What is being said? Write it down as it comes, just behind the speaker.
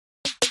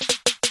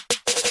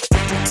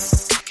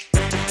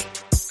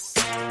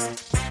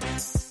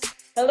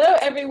Hello,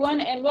 everyone,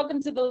 and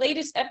welcome to the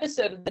latest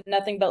episode of the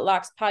Nothing But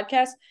Locks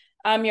podcast.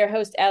 I'm your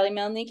host, Ali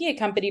Melniki,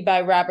 accompanied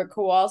by Robert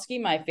Kowalski,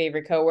 my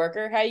favorite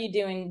coworker. How are you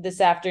doing this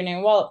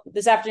afternoon? Well,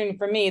 this afternoon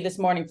for me, this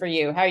morning for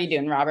you. How are you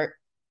doing, Robert?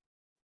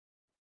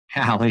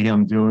 Hallie,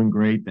 I'm doing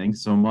great.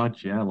 Thanks so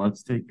much. Yeah,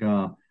 let's take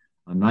a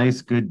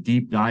nice, good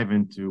deep dive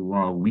into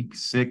week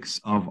 6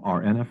 of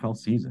our NFL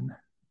season.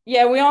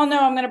 Yeah, we all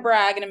know I'm going to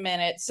brag in a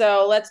minute.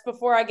 So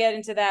before I get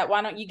into that,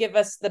 why don't you give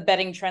us the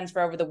betting trends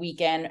for over the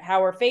weekend?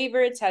 How are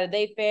favorites? How did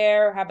they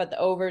fare? How about the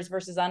overs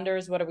versus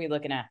unders? What are we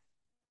looking at?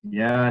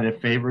 Yeah, the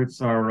favorites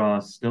are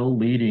still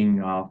leading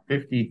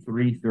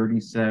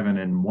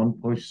 53-37 and one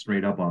push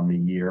straight up on the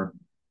year.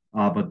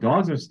 But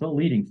dogs are still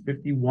leading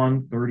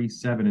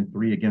 51-37 and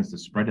 3 against the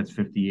spread. That's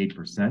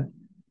 58%.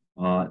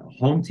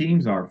 Home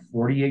teams are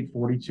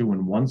 48-42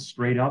 and one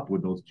straight up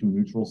with those two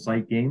neutral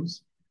site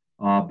games.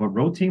 But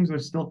road teams are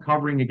still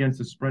covering against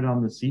the spread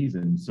on the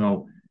season.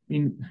 So, I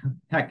mean,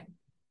 heck,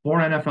 four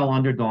NFL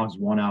underdogs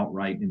won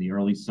outright in the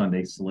early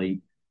Sunday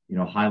slate,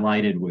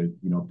 highlighted with,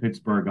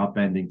 Pittsburgh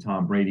upending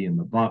Tom Brady and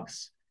the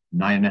Bucks,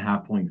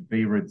 9.5 point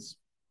favorites.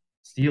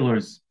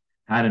 Steelers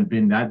hadn't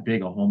been that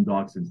big a home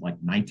dog since like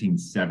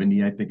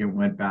 1970. I think it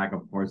went back.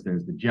 Of course,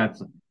 there's the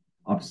Jets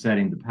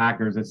upsetting the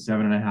Packers at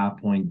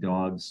 7.5 point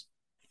dogs.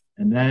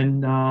 And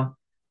then,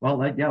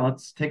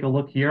 let's take a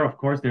look here. Of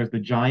course, there's the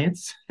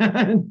Giants,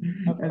 and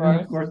Of then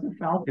of course. course the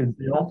Falcons.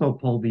 They also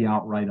pulled the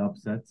outright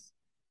upsets,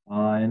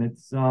 and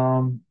it's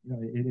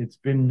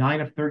been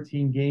 9 of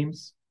 13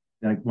 games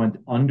that went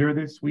under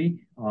this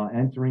week.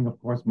 Entering, of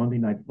course, Monday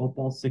Night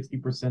Football.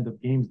 60%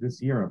 of games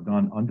this year have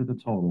gone under the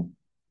total.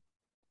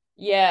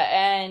 Yeah,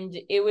 and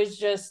it was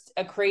just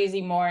a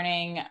crazy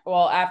morning.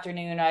 Well,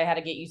 afternoon. I had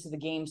to get used to the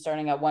game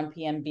starting at 1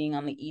 p.m. being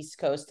on the East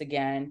Coast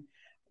again.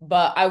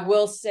 But I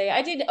will say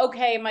I did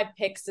okay in my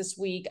picks this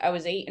week. I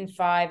was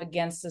 8-5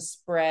 against the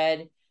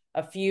spread.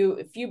 A few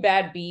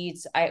bad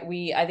beats. I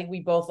think we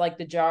both like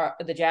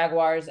the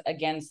Jaguars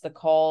against the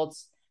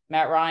Colts.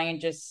 Matt Ryan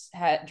just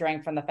had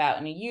drank from the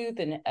fountain of youth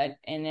and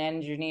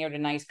engineered a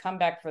nice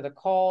comeback for the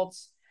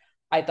Colts.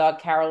 I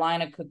thought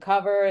Carolina could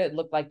cover. It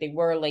looked like they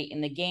were late in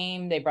the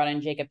game. They brought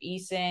in Jacob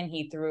Eason.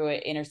 He threw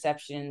an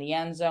interception in the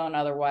end zone.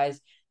 Otherwise,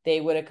 they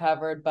would have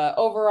covered. But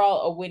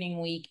overall, a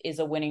winning week is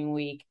a winning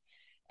week.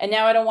 And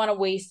now I don't want to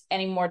waste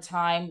any more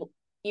time,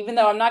 even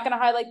though I'm not going to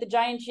highlight the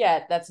Giants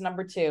yet. That's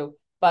number two.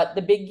 But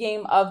the big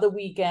game of the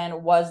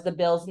weekend was the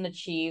Bills and the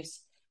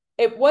Chiefs.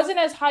 It wasn't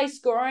as high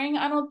scoring,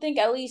 I don't think,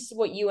 at least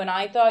what you and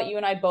I thought. You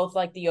and I both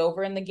liked the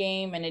over in the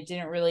game, and it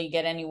didn't really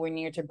get anywhere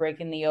near to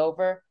breaking the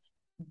over.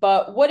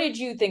 But what did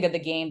you think of the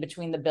game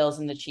between the Bills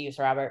and the Chiefs,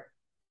 Robert?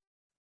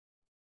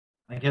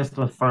 I guess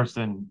the first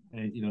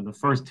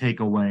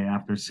takeaway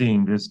after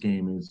seeing this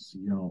game is,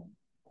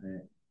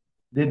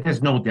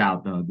 there's no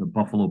doubt the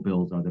Buffalo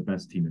Bills are the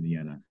best team in the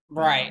NFL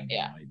Right. right now,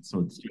 Yeah. right? So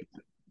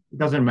it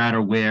doesn't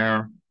matter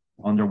where,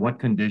 under what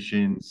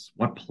conditions,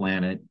 what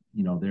planet,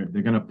 they're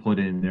going to put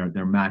in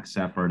their max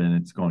effort, and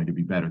it's going to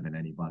be better than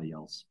anybody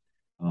else.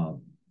 Uh,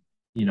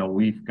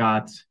 we've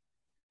got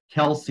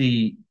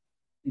Kelsey.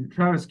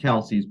 Travis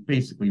Kelsey's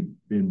basically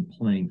been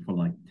playing for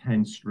like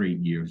 10 straight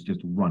years,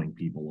 just running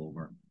people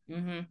over.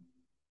 Mm-hmm.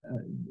 uh,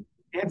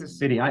 Kansas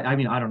City, I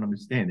mean, I don't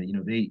understand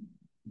it.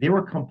 They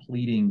were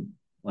completing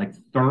like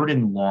third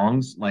and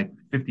longs like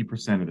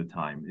 50% of the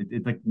time.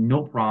 It's like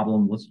no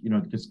problem. Let's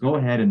just go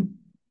ahead and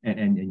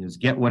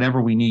just get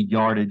whatever we need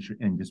yardage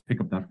and just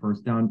pick up that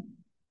first down.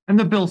 And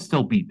the Bills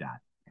still beat that,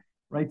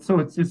 right? So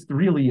it's just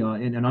really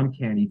an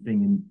uncanny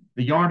thing. And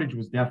the yardage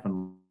was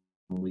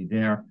definitely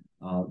there.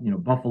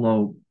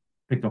 Buffalo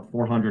picked up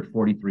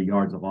 443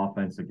 yards of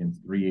offense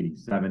against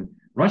 387.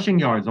 Rushing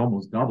yards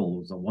almost double. It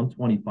was a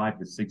 125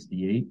 to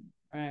 68.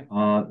 Right.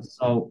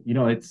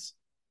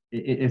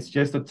 It's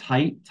just a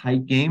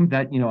tight game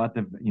that at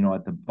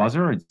the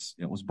buzzer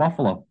it was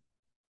Buffalo.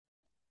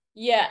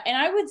 Yeah, and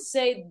I would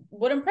say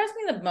what impressed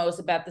me the most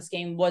about this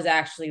game was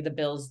actually the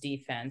Bills'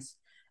 defense.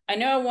 I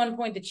know at one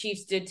point the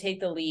Chiefs did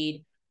take the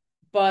lead,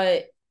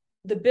 but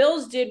the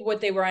Bills did what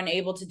they were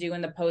unable to do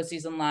in the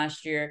postseason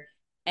last year,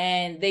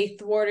 and they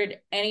thwarted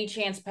any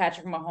chance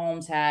Patrick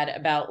Mahomes had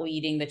about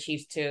leading the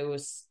Chiefs to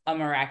a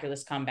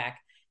miraculous comeback.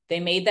 They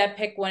made that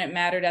pick when it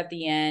mattered at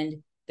the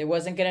end. There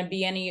wasn't going to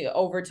be any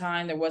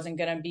overtime. There wasn't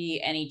going to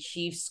be any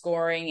Chiefs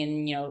scoring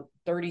in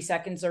 30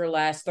 seconds or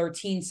less,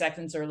 13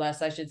 seconds or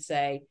less, I should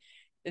say.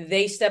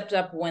 They stepped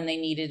up when they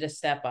needed to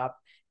step up.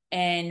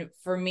 And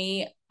for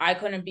me, I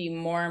couldn't be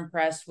more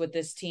impressed with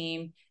this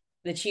team.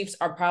 The Chiefs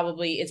are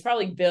it's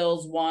probably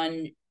Bills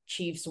 1,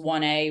 Chiefs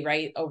 1A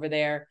right over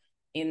there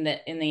in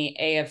the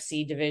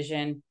AFC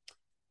division.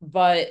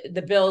 But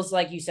the Bills,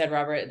 like you said,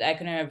 Robert, I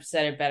couldn't have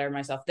said it better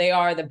myself. They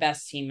are the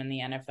best team in the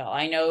NFL.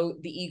 I know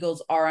the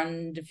Eagles are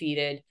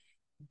undefeated,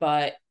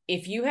 but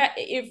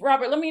if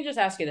Robert, let me just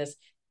ask you this.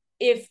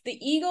 If the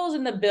Eagles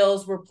and the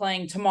Bills were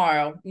playing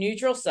tomorrow,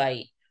 neutral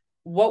site,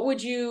 what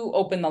would you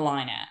open the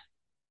line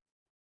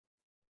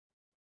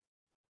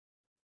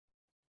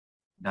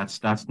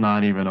That's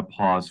not even a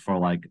pause for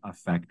like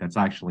effect. That's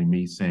actually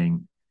me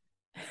saying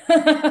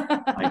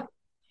at? like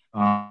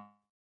uh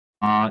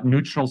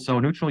Neutral. So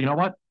neutral. You know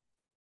what?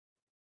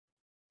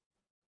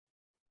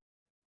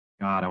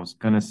 God, I was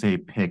gonna say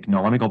pick.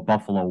 No, let me go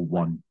Buffalo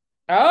one.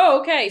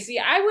 Oh, okay. See,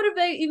 I would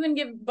have even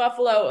give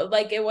Buffalo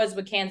like it was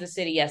with Kansas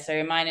City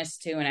yesterday,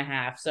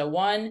 -2.5. So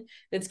one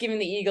that's giving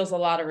the Eagles a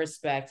lot of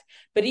respect.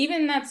 But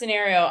even in that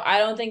scenario, I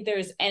don't think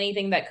there's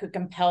anything that could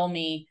compel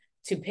me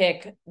to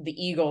pick the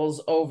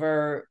Eagles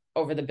over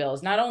the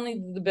Bills. Not only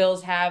do the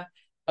Bills have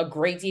a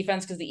great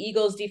defense because the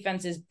Eagles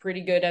defense is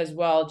pretty good as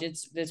well.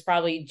 It's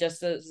probably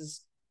just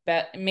as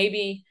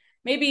maybe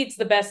it's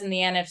the best in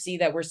the NFC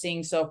that we're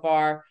seeing so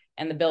far,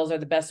 and the Bills are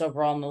the best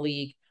overall in the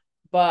league.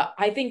 But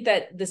I think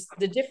that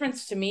the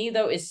difference to me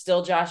though is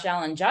still Josh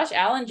Allen. Josh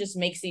Allen just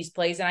makes these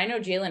plays, and I know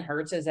Jalen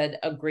Hurts has had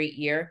a great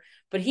year,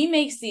 but he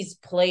makes these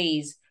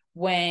plays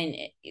when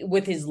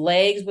with his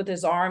legs, with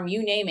his arm,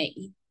 you name it.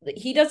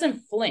 He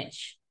doesn't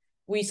flinch.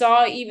 We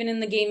saw even in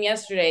the game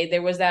yesterday,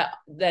 there was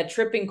that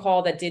tripping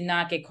call that did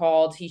not get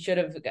called. It should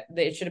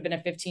have been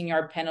a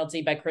 15-yard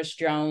penalty by Chris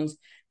Jones.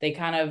 They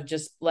kind of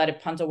just let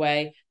it punt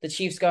away. The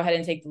Chiefs go ahead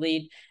and take the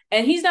lead,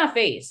 and he's not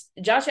phased.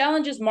 Josh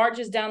Allen just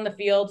marches down the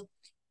field.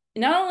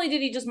 Not only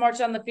did he just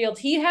march on the field,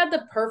 he had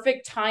the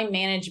perfect time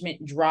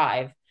management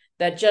drive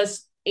that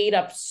just ate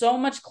up so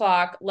much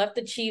clock, left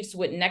the Chiefs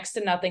with next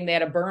to nothing. They had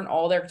to burn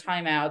all their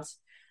timeouts.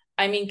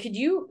 I mean,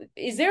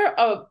 is there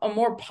a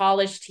more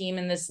polished team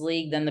in this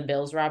league than the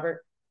Bills,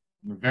 Robert?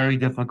 Very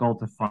difficult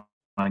to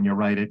find. You're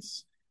right.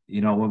 It's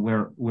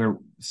we're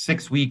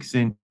 6 weeks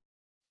into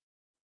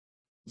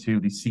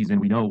the season.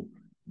 We know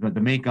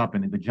the makeup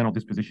and the general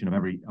disposition of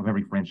every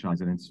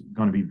franchise, and it's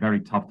going to be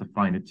very tough to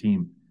find a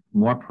team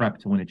more prepped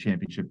to win a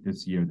championship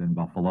this year than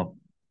Buffalo.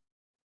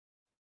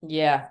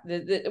 Yeah.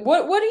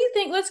 What do you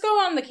think? Let's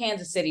go on the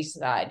Kansas City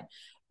side.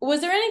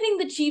 Was there anything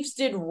the Chiefs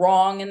did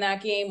wrong in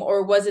that game,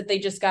 or was it they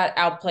just got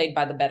outplayed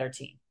by the better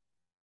team?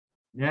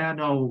 Yeah,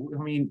 no,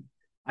 I mean,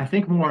 I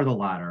think more of the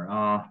latter.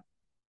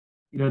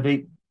 You know,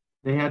 they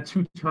had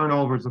two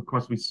turnovers. Of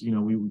course, we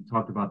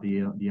talked about the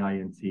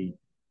INT.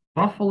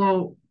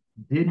 Buffalo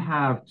did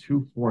have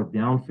two fourth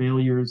down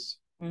failures.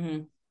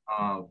 Mm-hmm.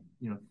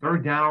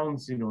 Third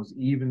downs, was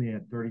even. They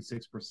had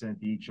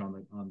 36% each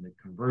on the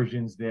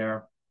conversions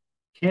there.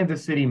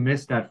 Kansas City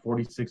missed that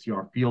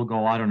 46-yard field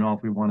goal. I don't know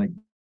if we want to,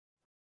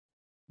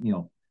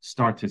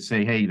 start to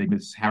say, hey, they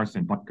miss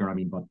Harrison Butker. I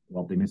mean,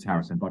 they miss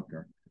Harrison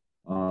Butker.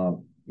 Uh,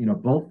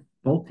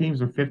 both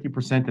teams are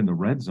 50% in the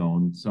red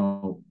zone,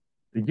 so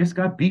they just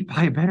got beat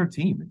by a better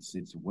team.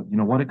 It's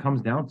what it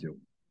comes down to.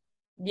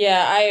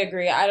 Yeah, I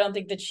agree. I don't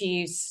think the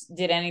Chiefs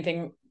did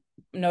anything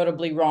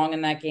notably wrong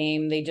in that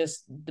game. The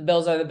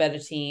Bills are the better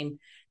team.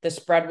 The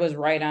spread was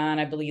right on.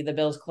 I believe the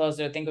Bills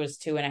closed it. I think it was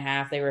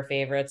 2.5. They were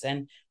favorites.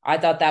 And I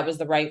thought that was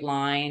the right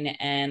line.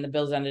 And the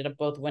Bills ended up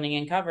both winning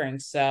and covering.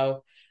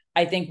 So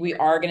I think we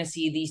are going to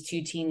see these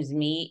two teams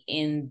meet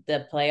in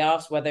the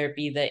playoffs, whether it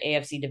be the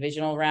AFC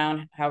divisional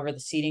round, however the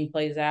seeding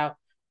plays out,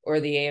 or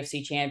the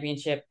AFC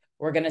championship.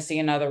 We're going to see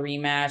another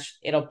rematch.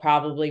 It'll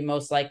probably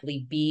most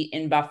likely be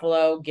in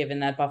Buffalo, given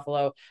that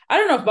I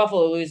don't know if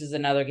Buffalo loses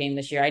another game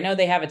this year. I know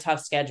they have a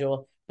tough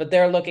schedule, but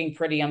they're looking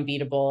pretty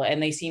unbeatable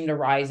and they seem to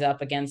rise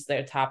up against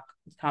their top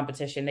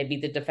competition. They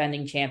beat the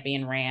defending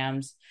champion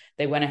Rams.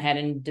 They went ahead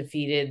and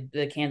defeated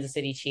the Kansas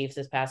City Chiefs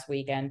this past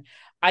weekend.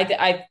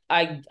 I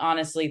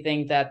honestly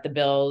think that the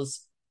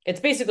Bills, it's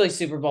basically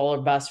Super Bowl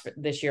or bust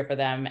this year for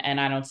them, and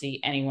I don't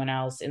see anyone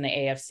else in the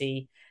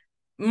AFC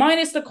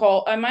minus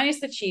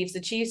the Chiefs.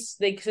 The Chiefs,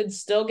 they could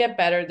still get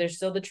better. There's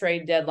still the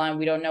trade deadline.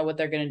 We don't know what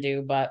they're going to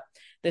do, but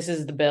this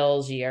is the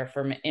Bills' year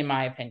in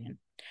my opinion.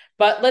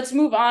 But let's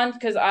move on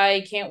because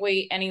I can't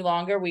wait any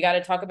longer. We got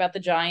to talk about the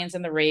Giants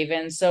and the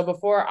Ravens. So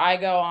before I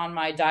go on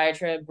my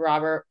diatribe,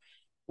 Robert,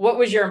 what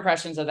was your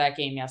impressions of that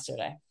game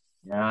yesterday?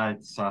 Yeah,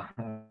 it's I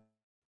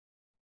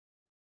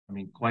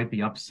mean, quite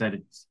the upset.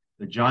 It's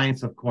the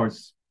Giants, of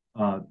course,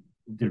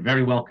 did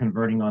very well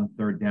converting on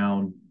third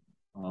down.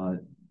 Uh,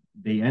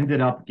 they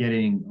ended up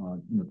getting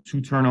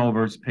two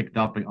turnovers picked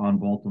up on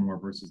Baltimore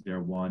versus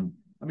their one.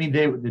 I mean,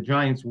 the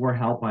Giants were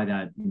helped by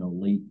that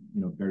late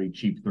very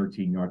cheap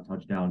 13-yard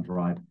touchdown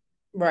drive.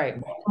 Right.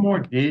 Baltimore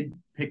did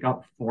pick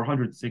up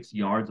 406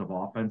 yards of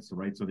offense,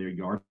 right? So their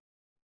yards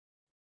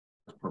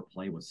per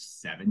play was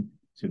 7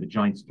 to the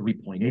Giants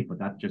 3.8, but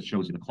that just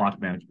shows you the clock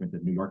management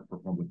that New York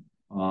performed with.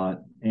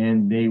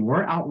 And they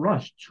were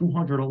outrushed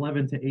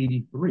 211 to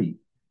 83.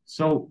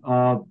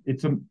 So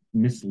it's a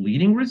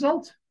misleading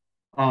result.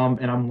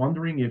 And I'm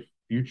wondering if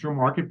future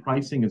market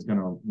pricing is going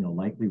to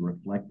likely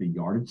reflect the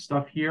yardage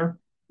stuff here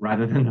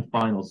rather than the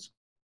final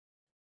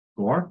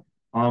score.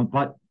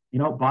 But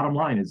bottom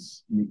line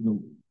is,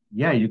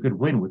 yeah, you could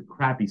win with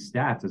crappy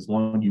stats as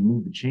long as you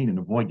move the chain and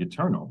avoid your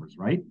turnovers,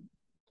 right?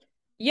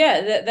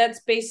 Yeah, that's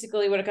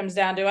basically what it comes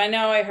down to. I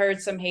know I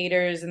heard some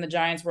haters in the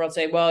Giants world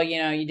say, well,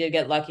 you did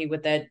get lucky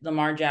with that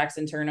Lamar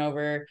Jackson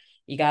turnover.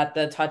 You got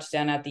the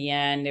touchdown at the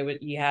end.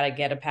 You had to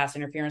get a pass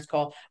interference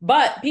call.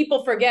 But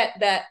people forget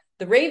that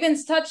the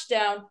Ravens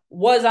touchdown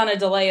was on a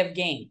delay of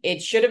game.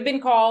 It should have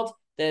been called.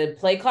 The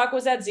play clock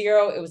was at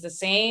 0. It was the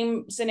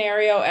same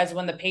scenario as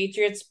when the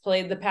Patriots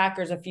played the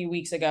Packers a few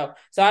weeks ago.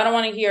 So I don't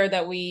want to hear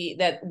that we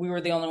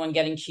were the only one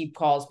getting cheap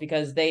calls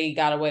because they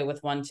got away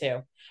with one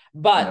too.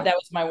 But Yeah. that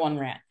was my one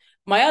rant.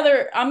 My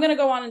other, I'm going to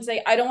go on and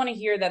say, I don't want to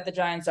hear that the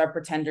Giants are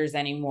pretenders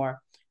anymore.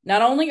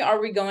 Not only are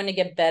we going to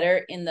get better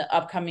in the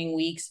upcoming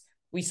weeks,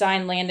 we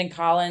signed Landon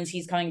Collins.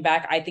 He's coming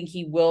back. I think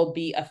he will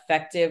be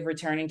effective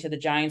returning to the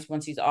Giants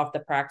once he's off the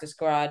practice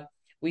squad.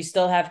 We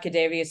still have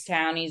Kadarius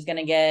Town. He's going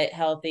to get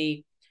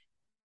healthy.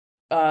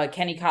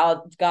 Kenny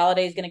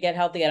Galladay is going to get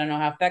healthy. I don't know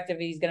how effective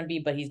he's going to be,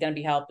 but he's going to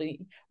be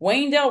healthy.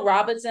 Wayndale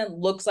Robinson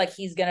looks like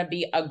he's going to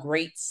be a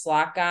great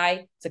slot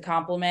guy to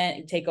complement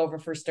and take over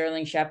for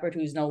Sterling Shepard,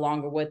 who's no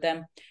longer with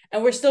them.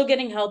 And we're still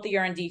getting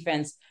healthier in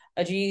defense.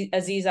 Aziz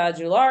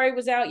Ajulari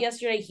was out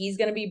yesterday. He's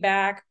going to be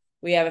back.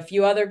 We have a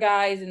few other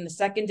guys in the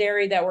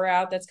secondary that were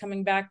out that's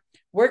coming back.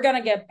 We're going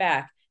to get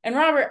back. And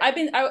Robert,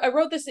 I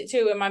wrote this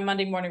too in my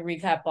Monday morning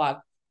recap blog.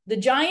 The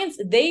Giants,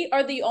 they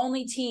are the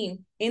only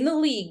team in the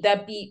league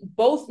that beat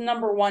both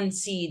number one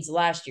seeds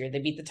last year. They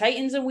beat the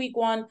Titans in week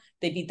 1.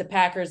 They beat the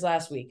Packers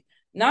last week.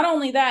 Not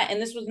only that,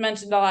 and this was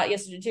mentioned a lot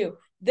yesterday too,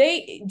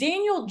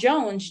 Daniel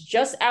Jones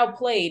just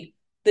outplayed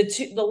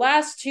the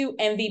last 2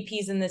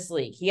 MVPs in this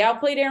league. He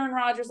outplayed Aaron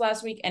Rodgers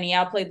last week, and he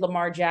outplayed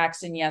Lamar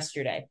Jackson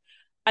yesterday.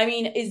 I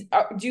mean,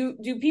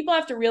 do people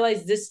have to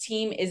realize this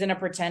team isn't a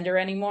pretender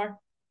anymore?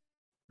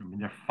 I mean,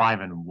 they're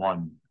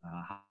 5-1.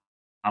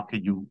 How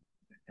could you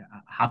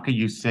how could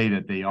you say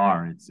that they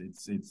are?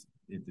 It's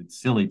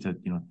silly to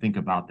think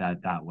about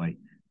that way.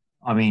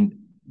 I mean,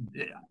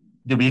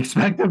 did we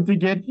expect them to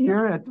get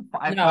here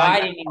No, I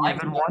didn't even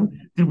 5-1?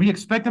 Did we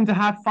expect them to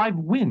have 5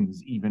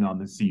 wins even on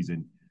the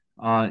season?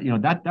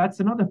 That's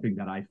another thing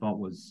that I thought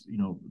was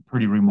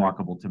pretty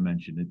remarkable to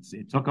mention.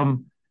 It took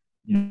them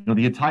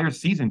the entire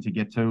season to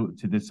get to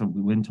this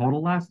win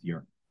total last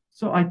year.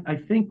 So I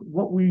think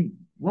what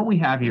we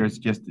have here is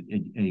just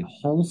a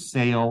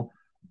wholesale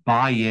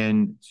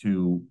buy-in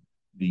to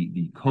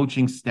the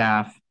coaching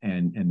staff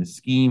and the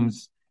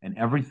schemes and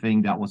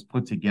everything that was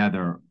put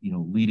together,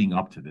 leading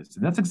up to this.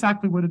 And that's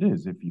exactly what it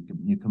is. If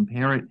you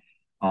compare it,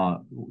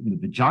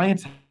 the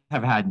Giants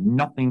have had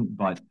nothing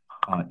but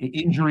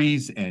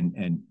injuries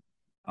and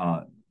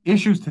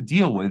issues to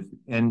deal with,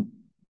 and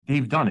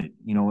they've done it,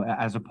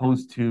 as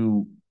opposed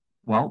to,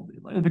 well,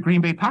 the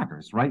Green Bay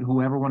Packers, right?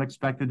 Who everyone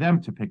expected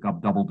them to pick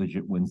up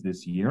double-digit wins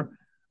this year.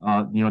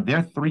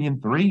 They're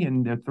 3-3,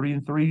 and they're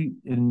 3-3,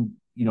 and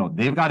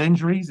they've got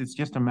injuries. It's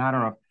just a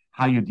matter of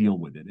how you deal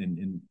with it,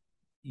 and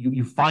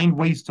you find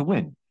ways to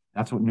win.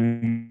 That's what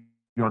New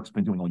York's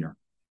been doing all year.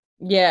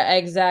 Yeah,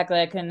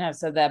 exactly. I couldn't have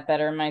said that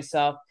better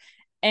myself.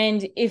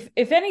 And if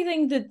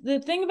anything, the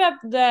thing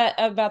about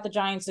the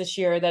Giants this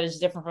year that is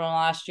different from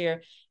last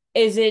year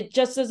is it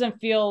just doesn't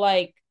feel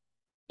like,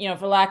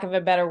 for lack of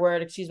a better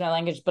word, excuse my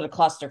language, but a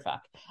clusterfuck.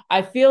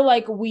 I feel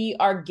like we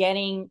are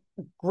getting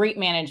great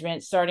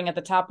management starting at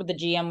the top of the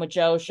GM with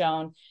Joe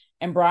Schoen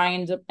and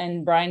Brian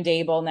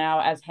Daboll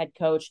now as head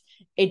coach.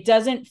 It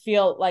doesn't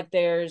feel like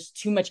there's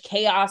too much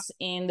chaos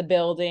in the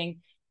building.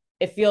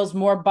 It feels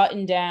more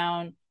buttoned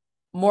down,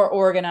 more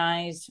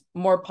organized,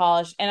 more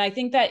polished. And I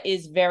think that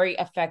is very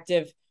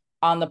effective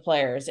on the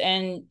players.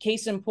 And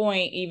case in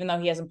point, even though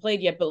he hasn't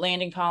played yet, but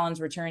Landon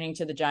Collins returning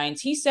to the Giants,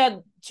 he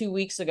said 2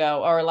 weeks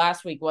ago, or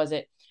last week was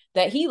it,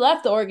 that he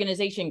left the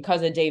organization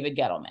because of David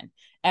Gettleman.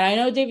 And I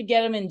know David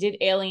Gettleman did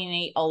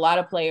alienate a lot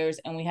of players,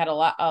 and we had a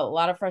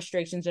lot of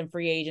frustrations in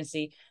free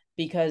agency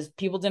because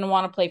people didn't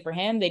want to play for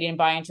him. They didn't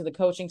buy into the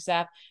coaching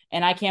staff,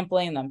 and I can't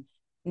blame them.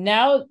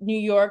 Now New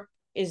York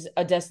is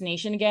a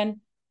destination again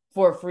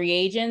for free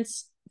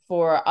agents,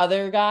 for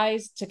other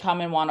guys to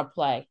come and want to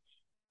play.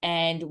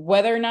 And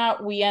whether or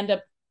not we end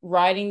up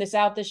riding this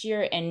out this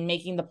year and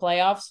making the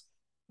playoffs,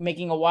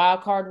 making a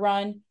wild card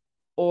run,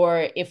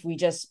 or if we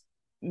just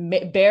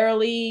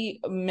barely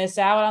miss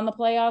out on the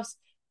playoffs,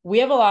 we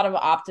have a lot of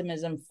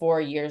optimism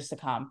for years to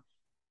come.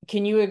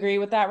 Can you agree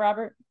with that,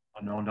 Robert?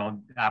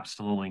 No,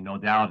 absolutely, no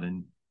doubt.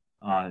 And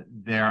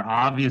they're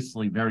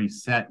obviously very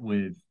set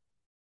with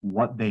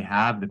what they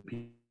have,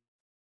 the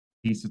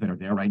pieces that are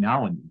there right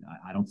now, and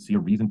I don't see a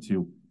reason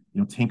to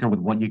tinker with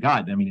what you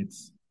got. I mean,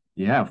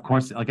 yeah, of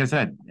course, like I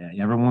said,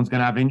 everyone's going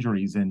to have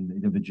injuries,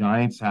 and the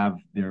Giants have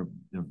their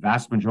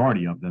vast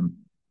majority of them,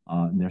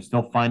 and they're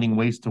still finding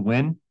ways to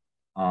win.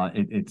 I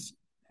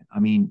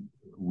mean,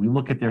 we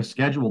look at their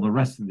schedule the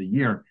rest of the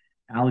year.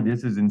 Ali,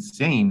 this is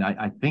insane.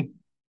 I think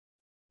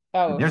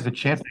Oh, there's a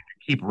chance they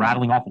could keep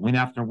rattling off win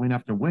after win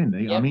after win. I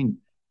yep. mean,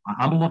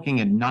 I'm looking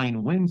at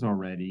 9 wins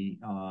already,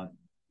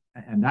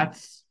 and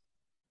that's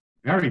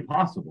very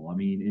possible. I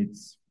mean,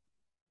 it's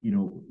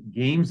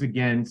games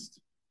against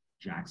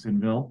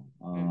Jacksonville,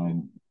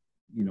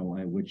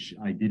 which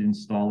I did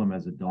install them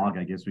as a dog.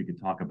 I guess we could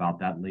talk about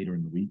that later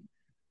in the week.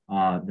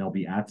 They'll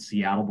be at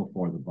Seattle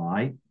before the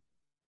bye.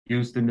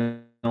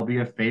 Houston, they'll be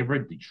a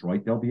favorite.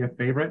 Detroit, they'll be a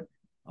favorite.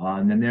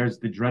 And then there's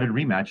the dreaded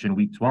rematch in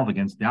Week 12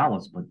 against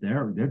Dallas, but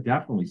they're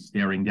definitely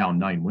staring down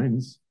 9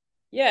 wins.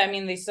 Yeah, I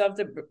mean, they still have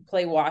to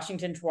play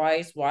Washington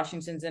twice.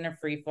 Washington's in a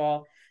free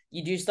fall.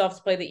 You do still have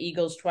to play the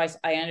Eagles twice.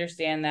 I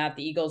understand that.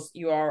 The Eagles,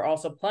 you are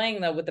also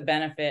playing, though, with the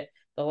benefit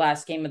the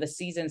last game of the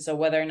season. So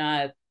whether or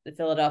not the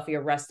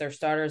Philadelphia rests their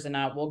starters or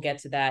not, we'll get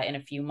to that in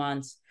a few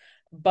months.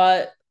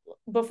 But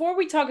before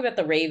we talk about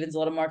the Ravens a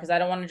little more, because I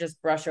don't want to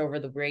just brush over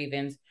the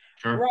Ravens,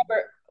 Sure.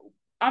 Robert,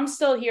 I'm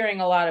still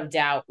hearing a lot of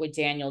doubt with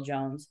Daniel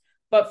Jones.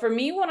 But for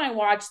me, when I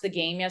watched the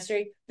game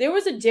yesterday, there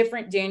was a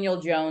different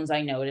Daniel Jones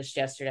I noticed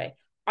yesterday.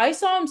 I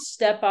saw him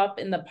step up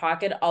in the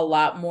pocket a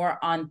lot more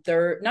on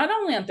third, not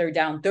only on third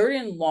down, third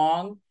and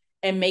long,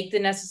 and make the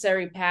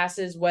necessary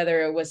passes,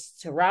 whether it was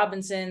to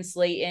Robinson,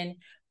 Slayton,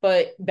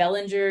 but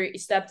Bellinger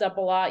stepped up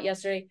a lot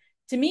yesterday.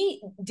 To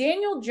me,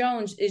 Daniel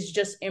Jones is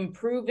just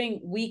improving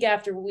week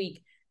after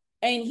week.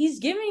 And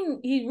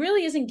he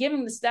really isn't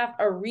giving the staff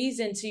a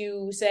reason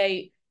to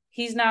say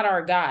he's not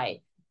our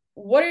guy.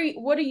 What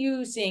are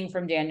you seeing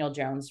from Daniel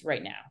Jones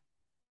right now?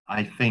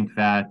 I think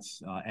that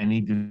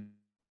any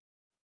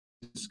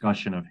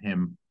discussion of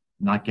him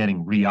not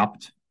getting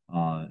re-upped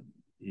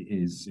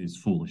is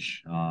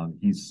foolish.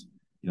 He's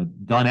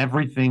done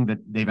everything that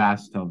they've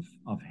asked of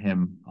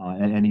him,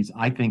 and he's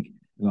I think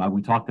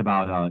we talked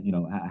about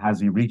has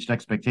he reached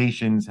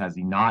expectations? Has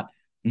he not?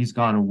 He's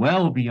gone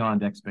well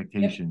beyond Yep.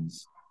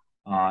 expectations,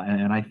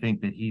 and I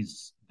think that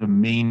he's the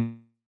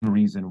main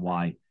reason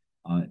why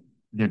uh,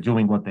 they're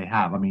doing what they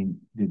have. I mean,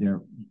 they're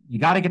you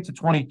got to get to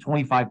 20,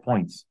 25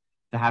 points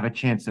to have a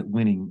chance at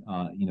winning,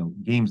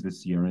 games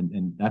this year,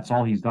 and that's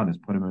all he's done is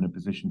put him in a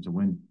position to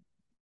win.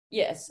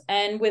 Yes,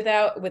 and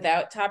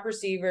without top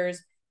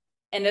receivers,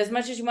 and as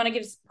much as you want to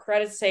give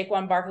credit to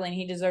Saquon Barkley, and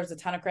he deserves a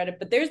ton of credit,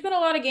 but there's been a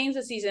lot of games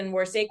this season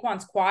where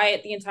Saquon's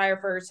quiet the entire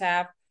first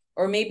half,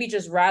 or maybe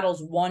just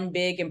rattles one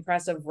big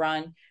impressive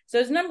run. So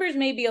his numbers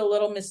may be a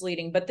little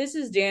misleading, but this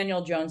is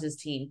Daniel Jones's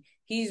team.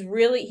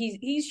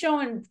 He's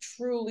showing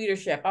true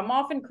leadership. I'm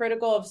often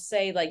critical of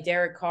say like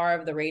Derek Carr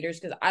of the Raiders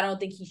because I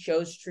don't think he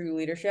shows true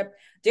leadership.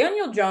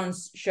 Daniel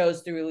Jones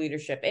shows through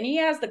leadership, and he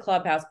has the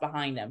clubhouse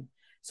behind him.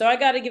 So I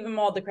got to give him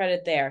all the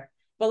credit there.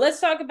 But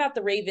let's talk about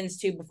the Ravens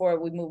too before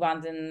we move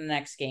on to the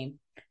next game.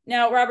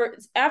 Now,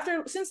 Robert,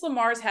 since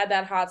Lamar's had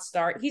that hot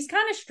start, he's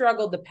kind of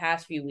struggled the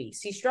past few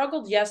weeks. He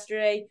struggled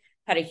yesterday,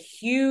 had a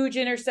huge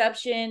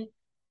interception.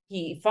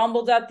 He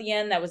fumbled at the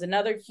end. That was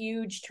another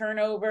huge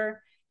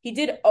turnover. He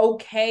did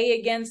okay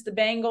against the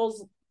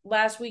Bengals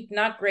last week,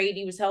 not great.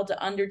 He was held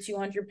to under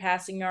 200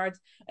 passing yards.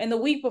 And the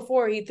week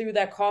before, he threw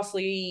that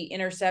costly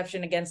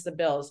interception against the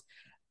Bills.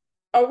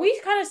 Are we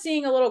kind of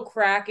seeing a little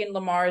crack in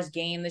Lamar's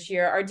game this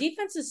year? Our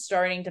defense is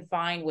starting to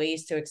find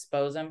ways to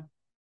expose him.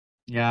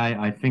 Yeah,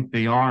 I think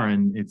they are,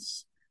 and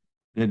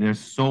there's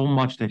so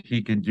much that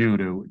he can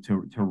do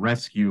to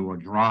rescue or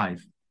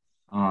drive.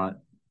 Uh,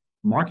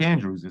 Mark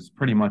Andrews is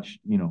pretty much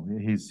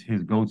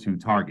his go-to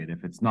target.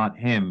 If it's not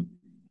him,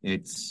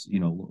 it's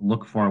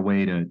look for a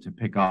way to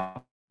pick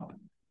up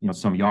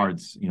some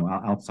yards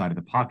outside of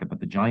the pocket. But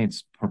the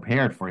Giants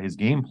prepared for his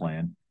game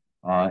plan,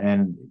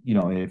 and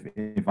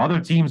if other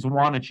teams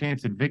want a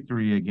chance at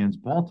victory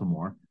against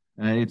Baltimore,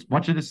 it's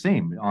much of the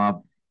same.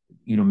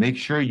 Make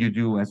sure you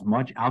do as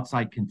much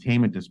outside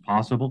containment as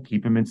possible.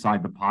 Keep him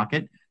inside the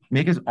pocket.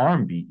 Make his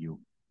arm beat you.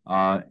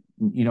 And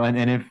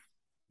if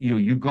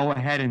you go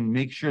ahead and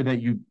make sure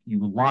that you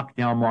lock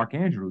down Mark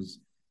Andrews,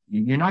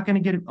 you're not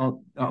going to get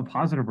a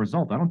positive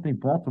result. I don't think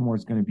Baltimore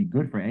is going to be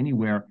good for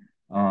anywhere,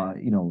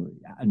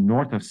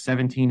 north of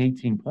 17,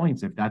 18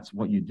 points if that's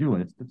what you do.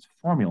 It's a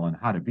formula on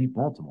how to beat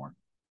Baltimore.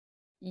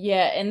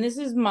 Yeah, and this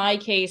is my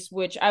case,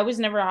 which I was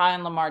never high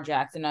on Lamar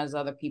Jackson as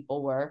other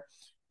people were.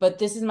 But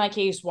this is my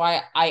case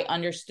why I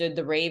understood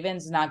the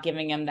Ravens not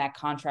giving him that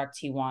contract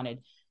he wanted.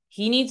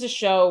 He needs to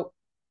show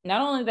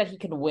not only that he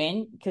can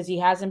win, because he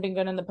hasn't been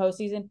good in the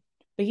postseason,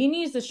 but he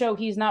needs to show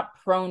he's not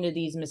prone to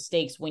these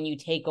mistakes when you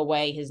take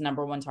away his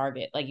number one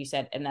target, like you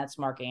said, and that's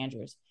Mark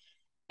Andrews.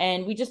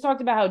 And we just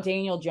talked about how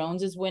Daniel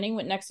Jones is winning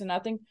with next to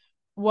nothing.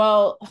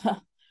 Well,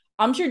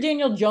 I'm sure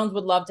Daniel Jones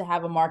would love to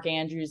have a Mark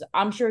Andrews.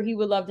 I'm sure he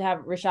would love to have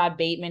Rashad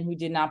Bateman, who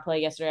did not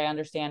play yesterday, I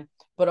understand,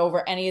 but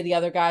over any of the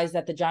other guys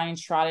that the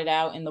Giants trotted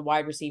out in the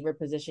wide receiver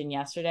position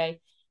yesterday.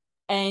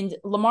 And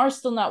Lamar's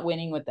still not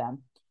winning with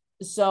them.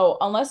 So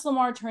unless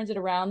Lamar turns it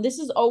around, this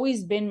has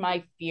always been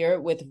my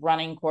fear with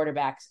running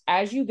quarterbacks.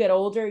 As you get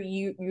older,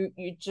 you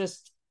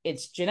just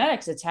it's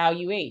genetics. It's how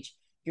you age.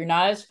 You're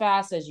not as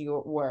fast as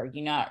you were.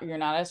 You're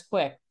not as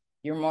quick.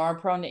 You're more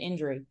prone to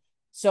injury.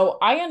 So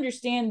I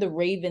understand the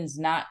Ravens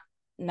not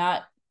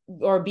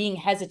or being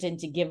hesitant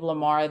to give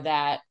Lamar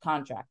that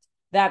contract.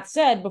 That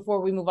said,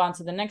 before we move on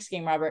to the next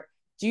game, Robert,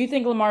 do you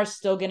think Lamar's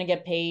still going to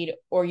get paid,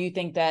 or you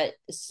think that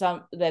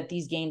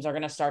these games are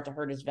going to start to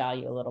hurt his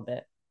value a little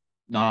bit?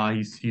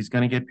 He's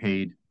going to get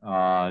paid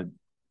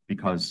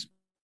because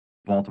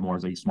Baltimore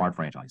is a smart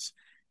franchise.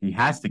 He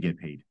has to get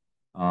paid.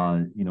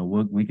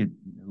 We could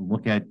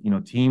look at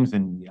teams,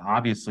 and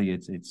obviously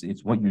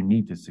it's what you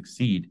need to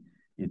succeed.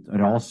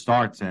 It all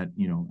starts at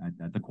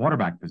at the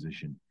quarterback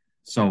position.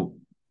 So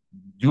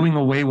doing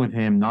away with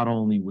him not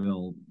only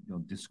will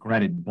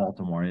discredit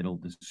Baltimore, it'll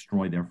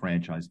destroy their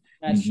franchise.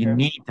 That's You true.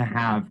 need to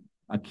have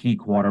a key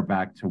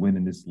quarterback to win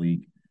in this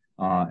league,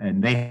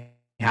 and they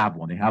have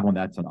one. They have one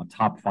that's a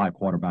top five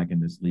quarterback in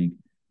this league.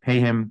 Pay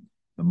him.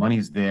 The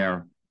money's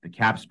there. The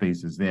cap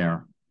space is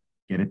there.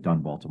 Get it done,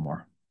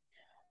 Baltimore.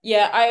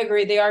 Yeah, I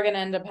agree. They are going to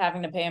end up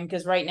having to pay him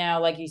because right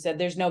now, like you said,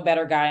 there's no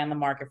better guy on the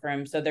market for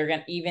him. So they're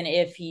going to even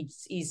if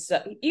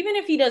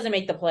he doesn't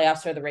make the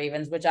playoffs for the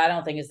Ravens, which I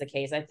don't think is the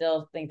case. I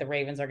still think the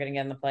Ravens are going to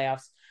get in the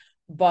playoffs,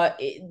 but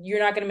you're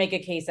not going to make a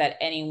case that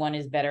anyone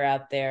is better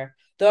out there.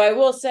 Though I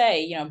will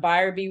say,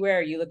 buyer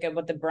beware. You look at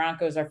what the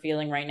Broncos are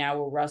feeling right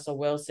now with Russell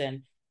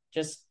Wilson.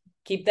 Just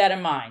keep that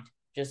in mind.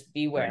 Just Right.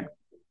 beware.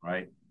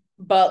 Right.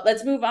 But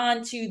let's move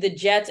on to the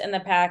Jets and the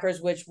Packers,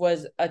 which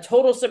was a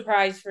total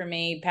surprise for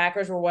me.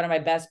 Packers were one of my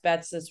best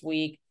bets this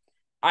week.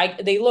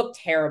 They look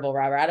terrible,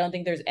 Robert. I don't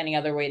think there's any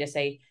other way to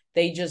say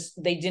they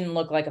didn't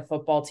look like a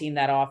football team,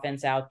 that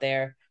offense out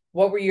there.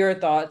 What were your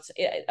thoughts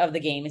of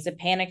the game? Is it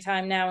panic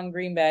time now in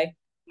Green Bay?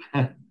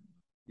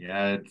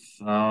 Yeah,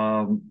 it's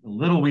a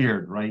little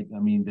weird, right? I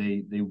mean,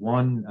 they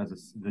won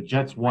the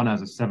Jets won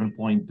as a 7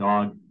 point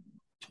dog,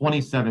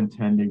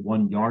 27-10. They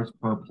won yards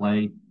per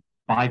play,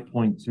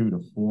 5.2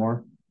 to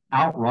 4.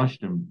 Outrushed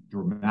them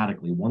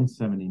dramatically,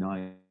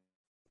 179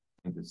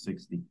 to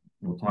 60. And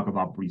we'll talk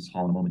about Brees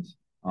Hall in a moment.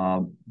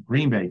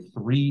 Green Bay,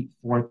 three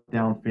fourth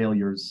down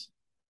failures.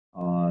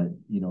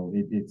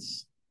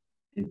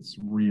 It's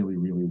really,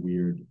 really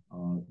weird.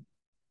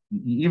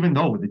 Even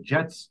though with the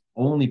Jets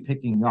only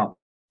picking up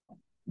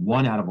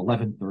 1 out of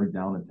 11 third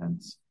down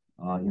attempts.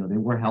 They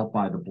were helped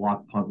by the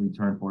block punt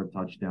return for a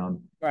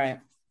touchdown. Right.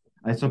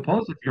 I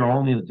suppose if you're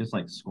only just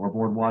like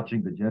scoreboard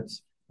watching, the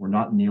Jets were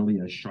not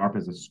nearly as sharp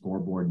as the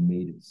scoreboard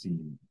made it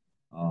seem.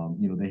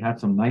 They had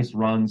some nice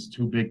runs,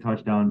 two big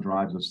touchdown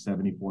drives of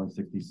 74 and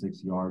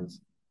 66 yards.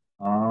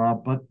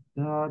 But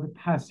the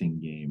passing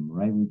game,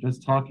 right? We're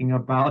just talking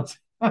about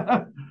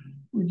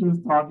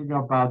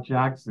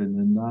Jackson,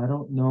 and I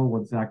don't know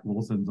what Zach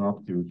Wilson's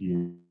up to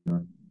here.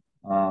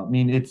 I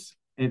mean, it's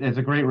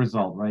a great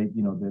result, right?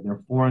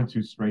 They're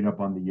 4-2 straight up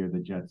on the year. The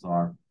Jets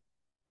are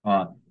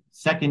uh,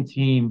 second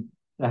team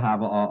to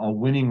have a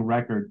winning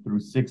record through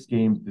 6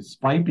 games,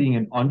 despite being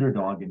an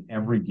underdog in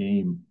every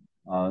game.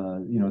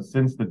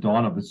 Since the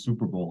dawn of the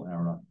Super Bowl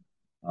era,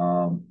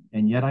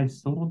 and yet I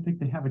still don't think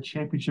they have a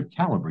championship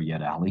caliber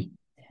yet, Ali.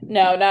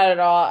 No, not at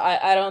all.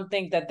 I don't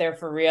think that they're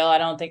for real. I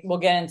don't think we'll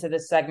get into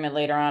this segment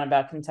later on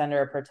about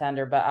contender or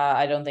pretender, but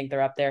I don't think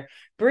they're up there.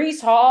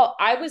 Brees Hall,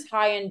 I was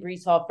high in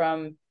Brees Hall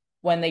from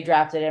when they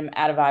drafted him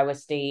out of Iowa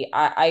State.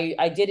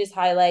 I did his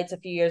highlights a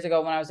few years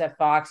ago when I was at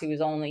Fox. He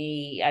was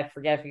only, I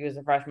forget if he was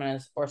a freshman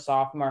or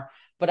sophomore,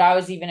 but I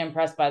was even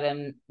impressed by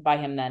him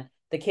then.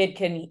 The kid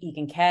he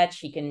can catch,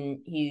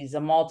 he's a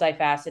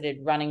multifaceted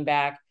running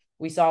back.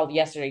 We saw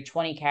yesterday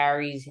 20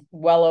 carries,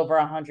 well over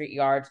 100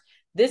 yards.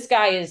 This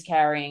guy is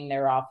carrying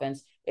their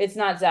offense. It's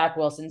not Zach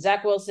Wilson.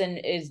 Zach Wilson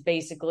is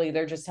basically,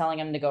 they're just telling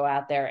him to go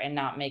out there and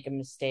not make a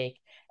mistake.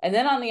 And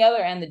then on the other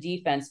end, the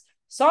defense,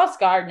 Sauce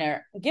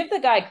Gardner, give the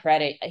guy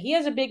credit. He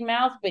has a big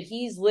mouth, but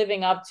he's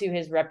living up to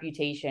his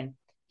reputation.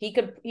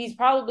 He's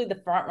probably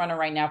the front runner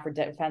right now for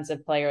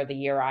defensive player of the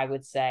year, I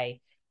would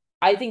say.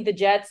 I think the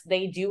Jets,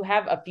 they do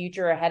have a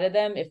future ahead of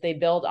them if they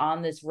build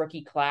on this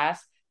rookie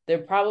class. They're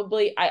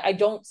probably, I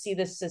don't see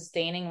this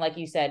sustaining, like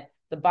you said.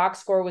 The box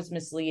score was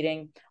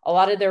misleading. A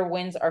lot of their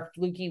wins are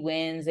fluky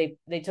wins.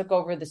 They took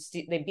over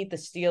they beat the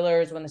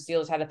Steelers when the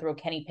Steelers had to throw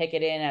Kenny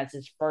Pickett in as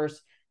his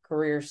first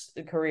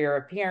career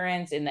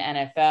appearance in the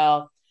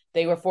NFL.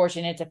 They were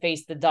fortunate to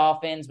face the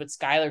Dolphins with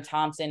Skylar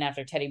Thompson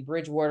after Teddy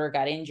Bridgewater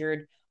got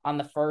injured on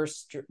the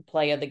first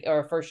play of the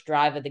or first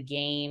drive of the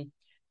game.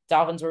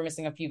 Dolphins were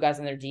missing a few guys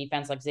in their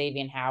defense like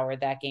Xavier Howard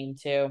that game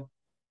too.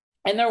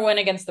 And their win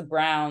against the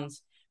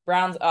Browns.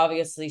 Browns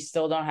obviously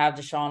still don't have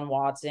Deshaun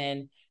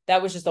Watson.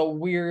 That was just a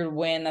weird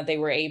win that they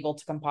were able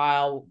to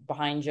compile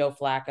behind Joe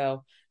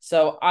Flacco.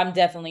 So I'm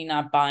definitely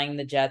not buying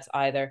the Jets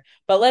either.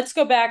 But let's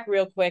go back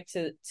real quick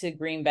to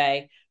Green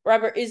Bay.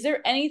 Robert, is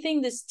there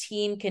anything this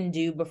team can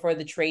do before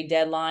the trade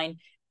deadline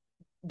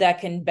that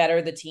can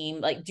better the team?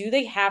 Like, do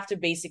they have to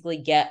basically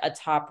get a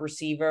top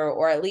receiver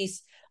or at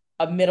least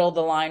a middle of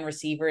the line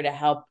receiver to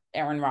help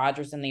Aaron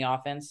Rodgers in the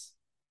offense?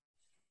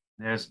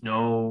 There's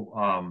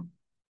no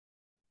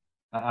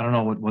I don't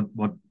know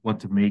what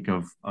to make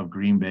of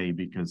Green Bay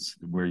because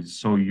we're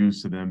so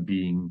used to them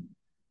being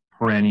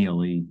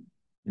perennially,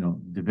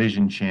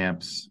 division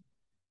champs.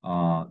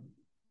 Uh,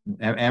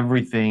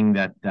 Everything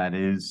that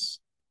is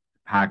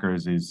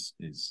Packers is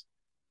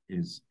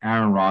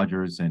Aaron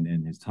Rodgers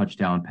and his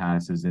touchdown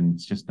passes, and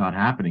it's just not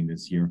happening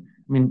this year.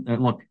 I mean,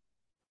 look,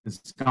 the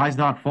sky's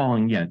not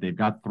falling yet. They've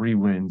got 3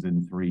 wins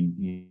in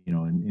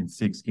in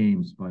 6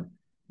 games, but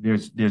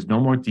there's no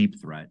more deep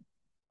threat.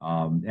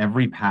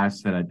 Every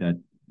pass that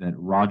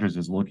Rodgers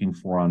is looking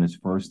for on his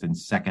first and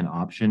second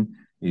option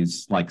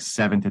is like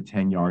 7 to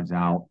 10 yards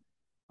out,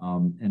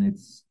 and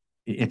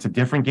it's a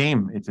different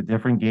game. It's a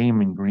different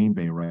game in Green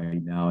Bay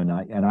right now, and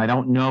I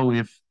don't know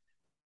if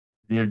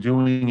they're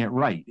doing it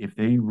right. If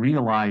they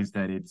realize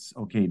that it's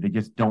okay, they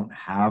just don't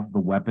have the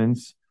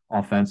weapons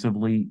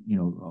offensively,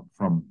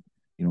 from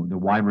the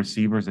wide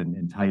receivers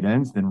and tight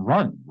ends, then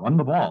run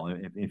the ball.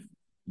 If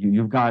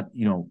you've got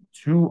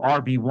two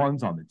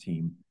RB1s on the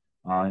team,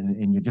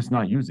 and you're just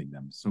not using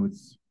them, so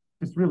it's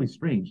really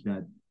strange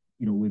that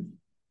with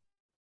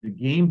the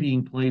game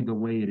being played the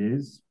way it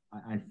is,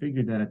 I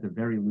figured that at the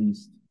very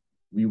least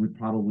we would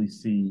probably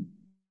see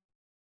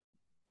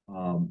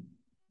um,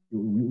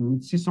 we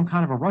would see some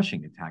kind of a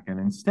rushing attack, and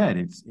instead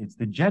it's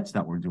the Jets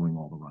that were doing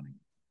all the running.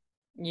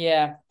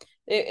 Yeah.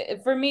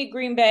 For me,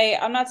 Green Bay,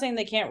 I'm not saying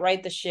they can't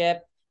right the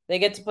ship. They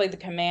get to play the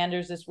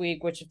Commanders this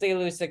week, which if they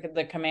lose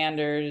the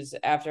Commanders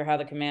after how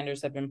the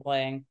Commanders have been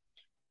playing,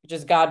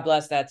 just God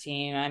bless that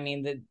team. I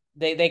mean,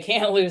 they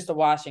can't lose to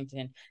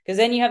Washington because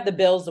then you have the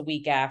Bills the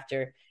week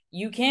after.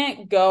 You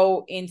can't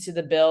go into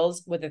the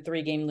Bills with a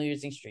 3-game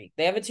losing streak.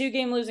 They have a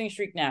 2-game losing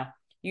streak now.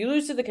 You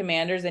lose to the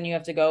Commanders, then you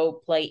have to go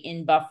play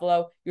in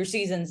Buffalo. Your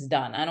season's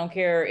done. I don't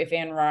care if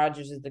Aaron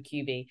Rodgers is the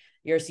QB.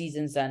 Your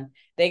season's done.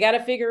 They got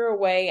to figure a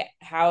way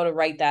how to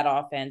right that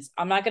offense.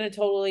 I'm not going to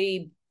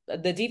totally.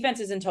 The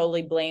defense isn't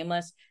totally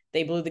blameless.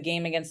 They blew the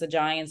game against the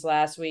Giants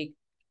last week.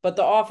 But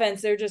the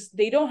offense,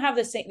 they don't have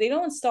the same, they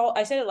don't install,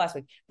 I said it last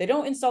week, they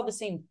don't install the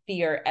same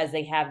fear as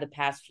they have the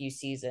past few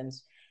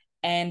seasons.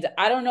 And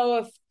I don't know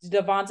if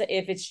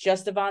it's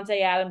just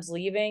Devontae Adams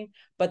leaving,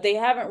 but they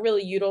haven't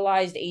really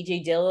utilized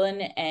AJ Dillon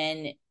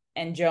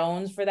and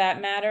Jones for that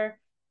matter,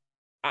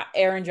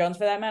 Aaron Jones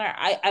for that matter.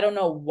 I don't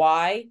know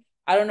why.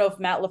 I don't know if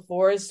Matt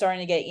LaFleur is starting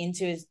to get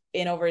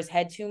in over his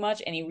head too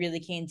much and he really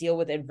can't deal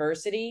with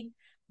adversity.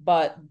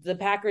 But the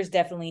Packers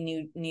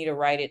definitely need to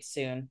write it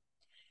soon.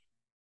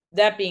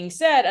 That being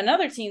said,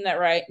 another team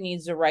that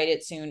needs to write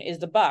it soon is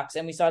the Bucks,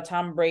 and we saw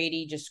Tom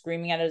Brady just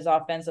screaming at his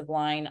offensive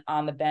line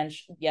on the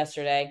bench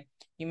yesterday.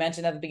 You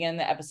mentioned at the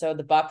beginning of the episode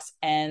the Bucks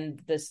and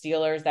the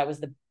Steelers. That was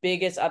the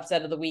biggest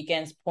upset of the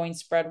weekend, point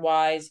spread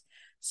wise.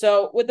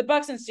 So with the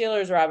Bucks and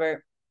Steelers,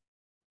 Robert,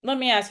 let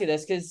me ask you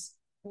this because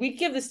we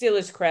give the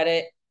Steelers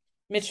credit.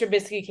 Mitch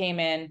Trubisky came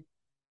in.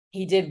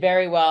 He did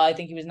very well. I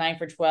think he was 9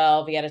 for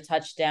 12. He had a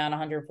touchdown,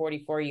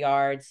 144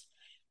 yards.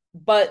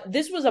 But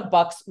this was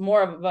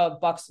more of a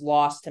Bucks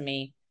loss to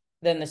me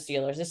than the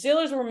Steelers. The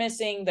Steelers were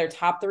missing their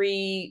top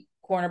 3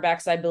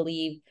 cornerbacks, I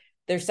believe.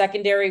 Their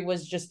secondary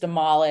was just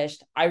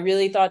demolished. I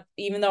really thought,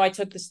 even though I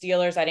took the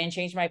Steelers, I didn't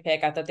change my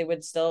pick. I thought they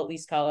would still at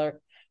least cover.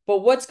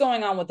 But what's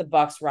going on with the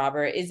Bucks,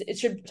 Robert?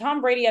 Should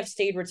Tom Brady have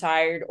stayed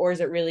retired, or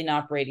is it really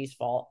not Brady's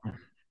fault?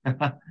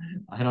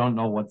 I don't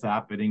know what's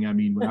happening. I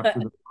mean, after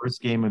the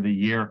first game of the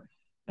year,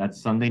 that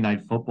Sunday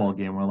night football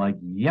game, we're like,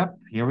 yep,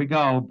 here we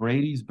go.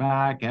 Brady's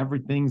back.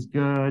 Everything's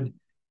good.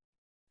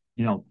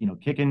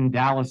 Kicking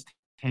Dallas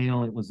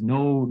tail. It was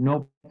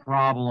no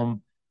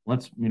problem.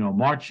 Let's,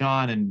 march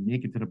on and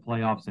make it to the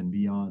playoffs and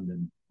beyond.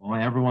 And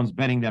everyone's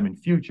betting them in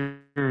futures.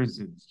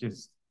 It's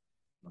just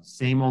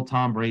same old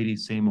Tom Brady,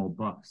 same old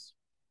Bucks.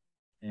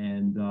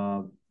 And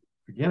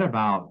forget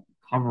about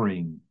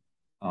covering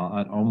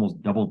an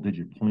almost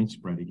double-digit point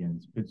spread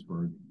against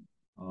Pittsburgh.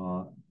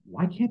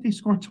 Why can't they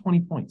score 20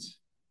 points?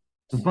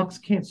 The Bucks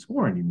can't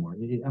score anymore.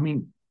 I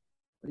mean,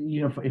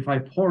 if I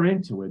pour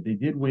into it, they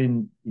did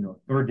win,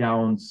 third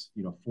downs,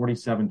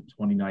 47 to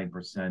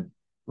 29%.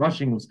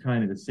 Rushing was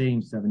kind of the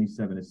same,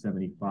 77 to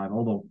 75.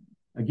 Although,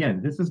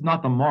 again, this is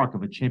not the mark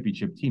of a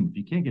championship team. If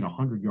you can't get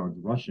 100 yards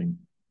rushing,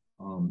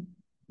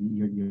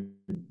 you're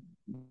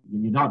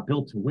not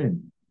built to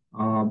win.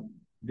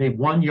 They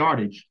won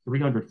yardage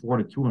 304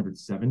 to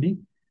 270.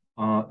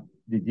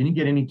 They didn't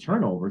get any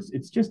turnovers.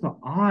 It's just an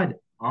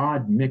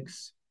odd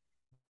mix.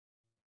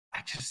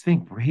 I just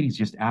think Brady's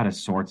just out of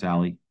sorts,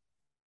 Allie.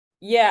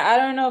 Yeah, I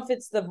don't know if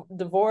it's the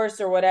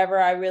divorce or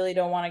whatever. I really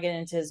don't want to get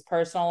into his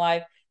personal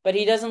life, but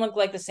he doesn't look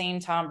like the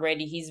same Tom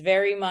Brady. He's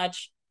very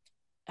much,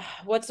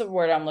 what's the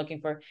word I'm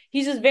looking for?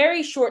 He's just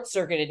very short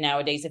circuited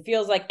nowadays. It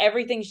feels like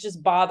everything's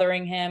just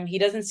bothering him. He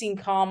doesn't seem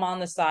calm on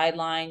the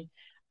sideline.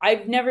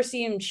 I've never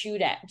seen him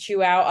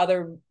chew out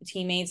other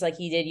teammates like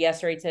he did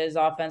yesterday to his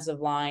offensive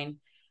line.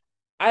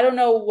 I don't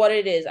know what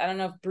it is. I don't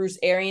know if Bruce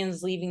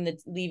Arians leaving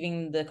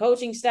the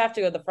coaching staff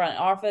to go to the front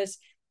office,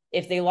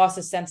 if they lost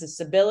a sense of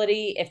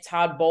stability, if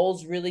Todd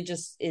Bowles really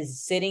just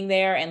is sitting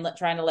there and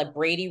trying to let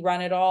Brady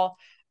run it all.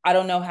 I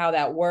don't know how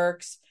that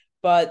works,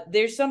 but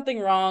there's something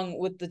wrong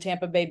with the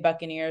Tampa Bay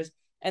Buccaneers,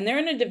 and they're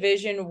in a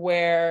division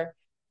where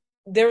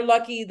they're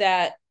lucky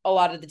that a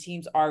lot of the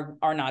teams are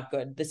not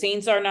good. The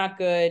Saints are not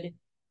good.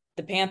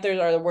 The Panthers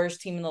are the worst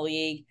team in the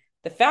league.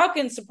 The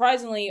Falcons,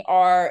 surprisingly,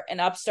 are an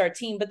upstart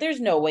team, but there's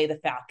no way the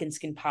Falcons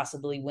can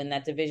possibly win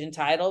that division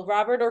title,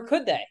 Robert, or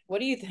could they? What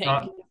do you think?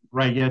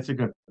 Right. Yeah, it's a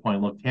good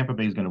point. Look, Tampa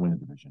Bay is going to win the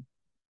division,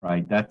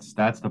 right? That's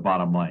the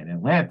bottom line.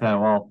 Atlanta,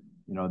 well,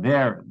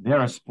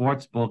 they're a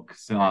sports book.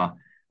 Well,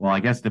 I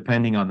guess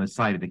depending on the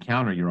side of the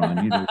counter you're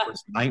on, either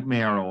it's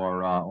nightmare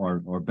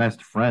or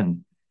best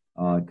friend,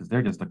 because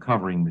they're just a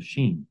covering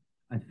machine.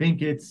 I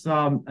think it's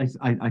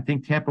I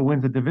think Tampa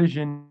wins the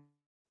division,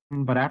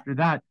 but after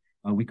that,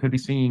 We could be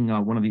seeing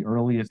one of the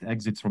earliest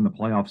exits from the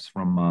playoffs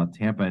from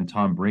Tampa and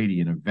Tom Brady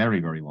in a very,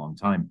 very long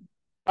time.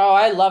 Oh,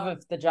 I love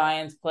if the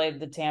Giants played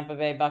the Tampa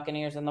Bay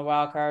Buccaneers in the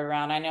wild card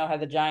round. I know how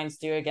the Giants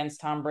do against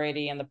Tom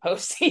Brady in the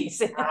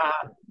postseason.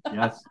 Ah,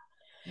 yes,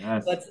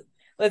 yes, let's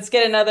let's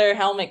get another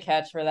helmet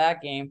catch for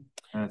that game.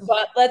 yes.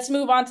 But let's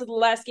move on to the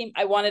last game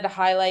I wanted to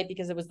highlight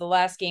because it was the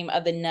last game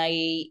of the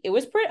night. It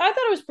was pretty I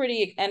thought it was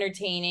pretty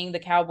entertaining, the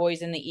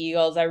Cowboys and the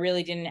Eagles. I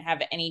really didn't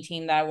have any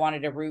team that I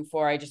wanted to root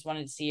for. I just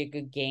wanted to see a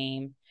good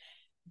game.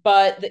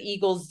 But the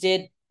Eagles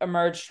did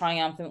emerge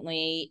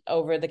triumphantly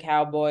over the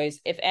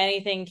Cowboys. If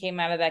anything came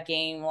out of that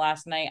game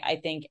last night, I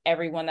think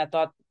everyone that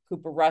thought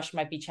Cooper Rush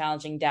might be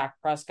challenging Dak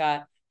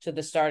Prescott to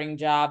the starting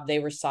job, they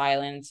were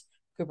silent.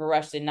 Cooper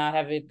Rush did not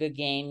have a good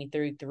game. He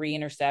threw 3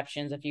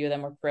 interceptions. A few of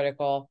them were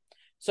critical.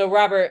 So,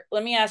 Robert,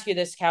 let me ask you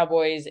this: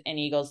 Cowboys and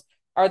Eagles.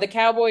 Are the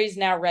Cowboys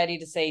now ready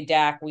to say,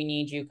 Dak, we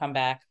need you, come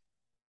back?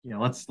 Yeah,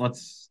 let's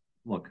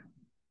look.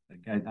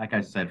 Like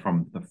I said,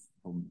 from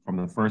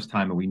the first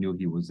time that we knew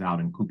he was out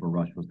and Cooper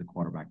Rush was the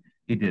quarterback,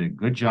 he did a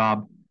good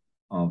job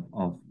of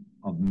of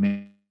of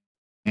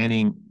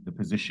manning the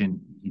position.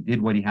 He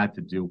did what he had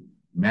to do,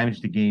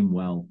 managed the game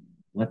well.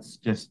 Let's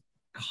just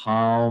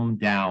calm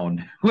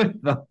down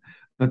with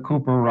the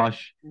Cooper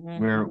Rush.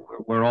 Mm-hmm.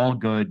 We're all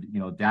good. You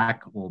know,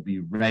 Dak will be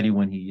ready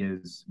when he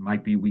is.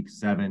 Might be week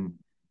 7,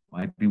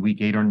 might be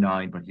week 8 or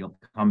 9, but he'll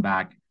come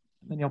back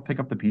and then he'll pick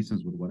up the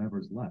pieces with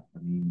whatever's left. I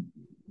mean,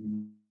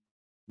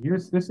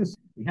 here's this is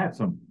we had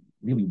some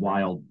really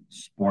wild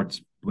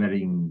sports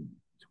betting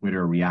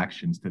Twitter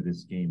reactions to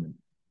this game,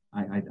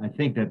 and I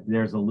think that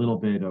there's a little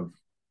bit of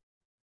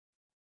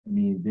I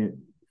mean,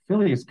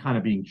 Philly is kind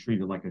of being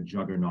treated like a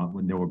juggernaut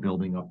when they were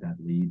building up that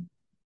lead.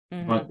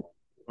 Mm-hmm. But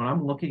when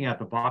I'm looking at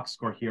the box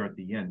score here at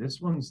the end, this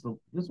one's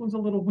a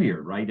little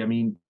weird, right? I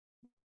mean,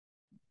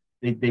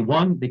 they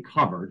won, they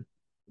covered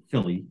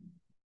Philly.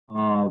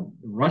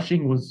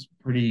 Rushing was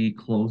pretty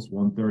close,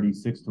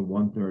 136 to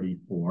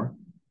 134.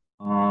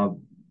 Uh,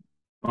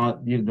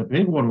 but the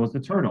big one was the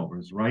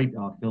turnovers, right?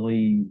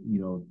 Philly,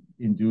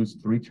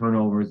 induced 3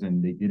 turnovers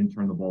and they didn't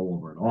turn the ball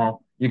over at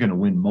all. You're going to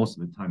win most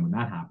of the time when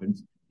that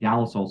happens.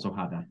 Dallas also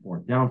had that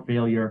fourth down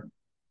failure.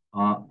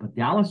 But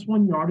Dallas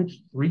won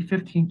yardage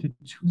 315 to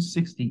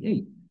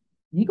 268.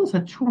 Eagles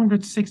had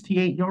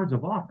 268 yards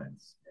of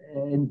offense,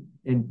 and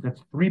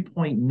that's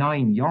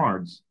 3.9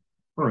 yards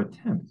per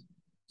attempt.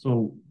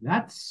 So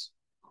that's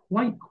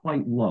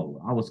quite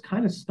low. I was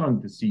kind of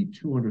stunned to see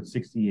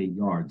 268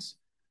 yards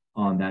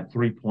on that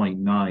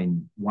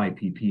 3.9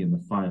 YPP in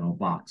the final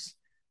box.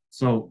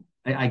 So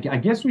I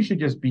guess we should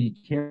just be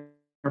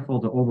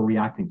careful to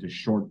overreacting to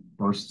short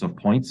bursts of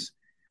points.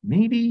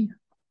 Maybe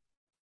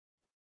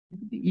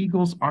the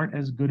Eagles aren't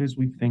as good as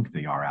we think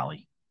they are,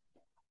 Allie.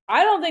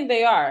 I don't think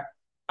they are.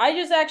 I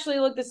just actually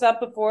looked this up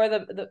before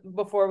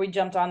before we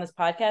jumped on this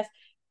podcast.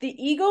 The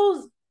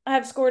Eagles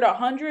have scored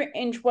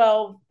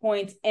 112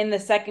 points in the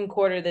second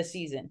quarter this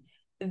season.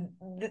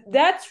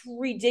 That's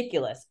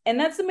ridiculous. And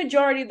that's the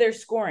majority of their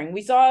scoring.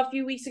 We saw a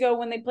few weeks ago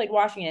when they played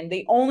Washington,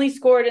 they only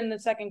scored in the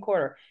second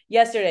quarter.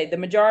 Yesterday, the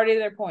majority of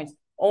their points,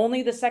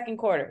 only the second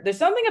quarter. There's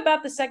something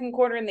about the second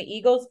quarter in the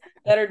Eagles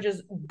that are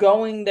just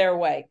going their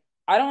way.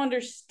 I don't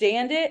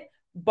understand it,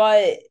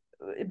 but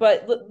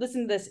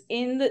listen to this.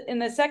 In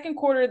the second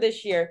quarter of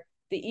this year,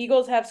 the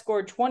Eagles have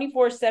scored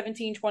 24,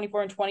 17,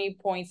 24, and 20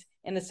 points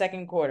in the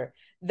second quarter.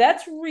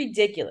 That's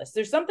ridiculous.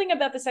 There's something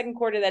about the second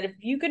quarter that if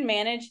you can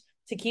manage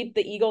to keep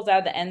the Eagles out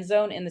of the end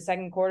zone in the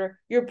second quarter,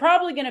 you're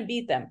probably going to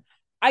beat them.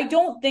 I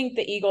don't think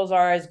the Eagles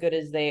are as good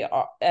as they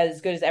are,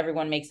 as good as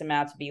everyone makes them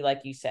out to be,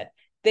 like you said.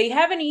 They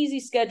have an easy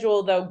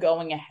schedule, though,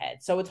 going ahead.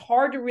 So it's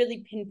hard to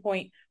really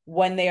pinpoint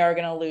when they are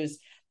going to lose.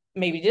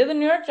 Maybe to the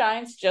New York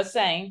Giants, just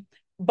saying.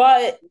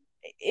 But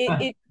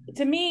it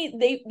to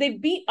me they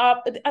beat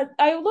up.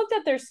 I looked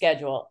at their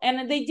schedule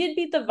and they did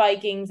beat the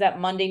Vikings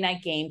that Monday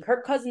night game.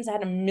 Kirk Cousins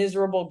had a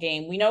miserable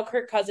game. We know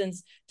Kirk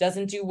Cousins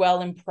doesn't do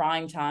well in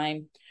prime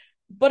time.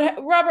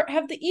 But Robert,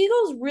 have the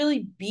Eagles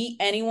really beat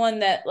anyone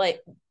that like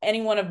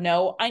anyone of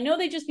note? I know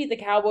they just beat the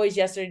Cowboys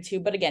yesterday too,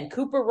 but again,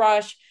 Cooper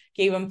Rush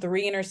gave them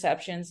 3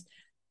 interceptions.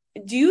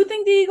 Do you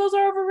think the Eagles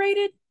are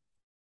overrated?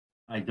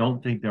 I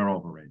don't think they're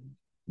overrated.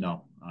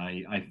 No,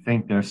 I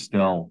think they're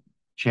still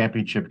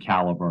championship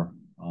caliber,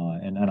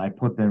 and I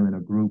put them in a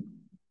group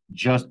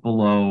just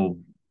below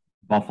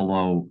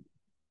Buffalo,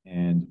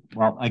 and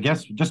well, I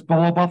guess just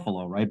below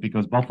Buffalo, right?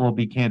 Because Buffalo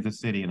beat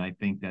Kansas City, and I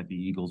think that the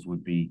Eagles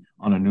would be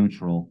on a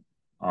neutral.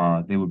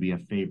 They would be a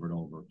favorite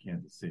over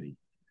Kansas City.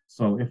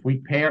 So if we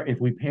pare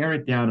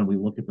it down and we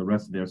look at the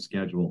rest of their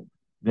schedule,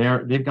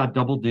 they've got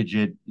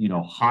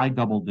high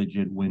double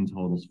digit win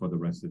totals for the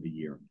rest of the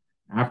year.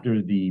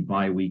 After the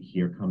bye week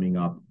here coming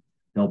up,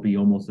 they'll be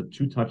almost a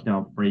 2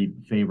 touchdown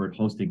favorite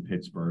hosting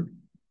Pittsburgh,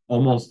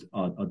 almost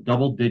a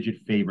double digit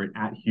favorite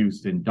at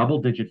Houston, double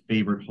digit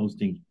favorite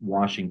hosting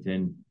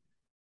Washington.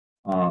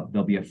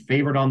 They'll be a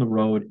favorite on the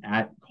road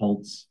at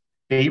Colts,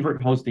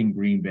 favorite hosting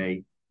Green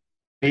Bay,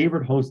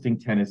 favorite hosting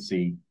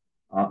Tennessee,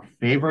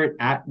 favorite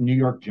at New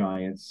York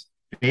Giants,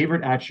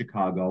 favorite at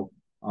Chicago.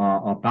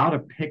 about a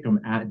pick 'em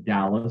at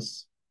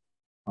Dallas,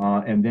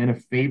 and then a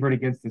favorite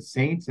against the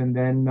Saints, and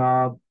then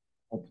oh,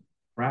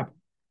 crap,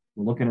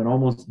 we're looking at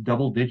almost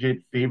double-digit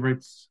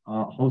favorites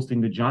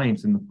hosting the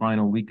Giants in the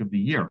final week of the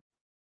year.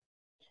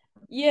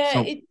 Yeah,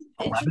 So it's just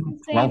 11,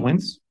 12 insane.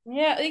 wins.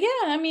 Yeah, yeah.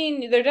 I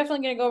mean, they're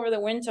definitely going to go over the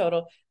win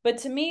total. But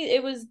to me,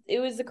 it was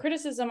the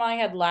criticism I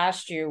had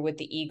last year with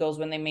the Eagles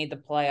when they made the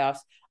playoffs.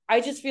 I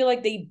just feel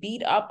like they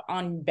beat up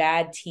on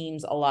bad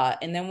teams a lot,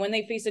 and then when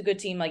they face a good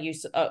team like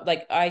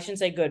like I shouldn't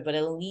say good, but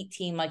an elite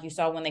team like you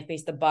saw when they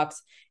faced the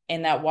Bucks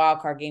in that wild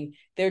card game,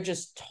 they're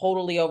just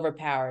totally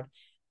overpowered,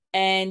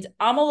 and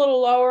I'm a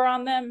little lower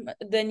on them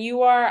than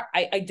you are.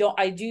 I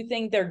do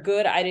think they're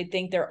good. I do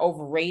think they're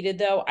overrated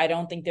though. I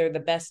don't think they're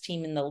the best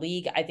team in the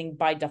league. I think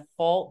by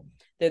default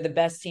they're the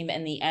best team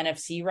in the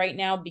NFC right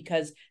now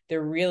because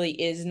there really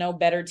is no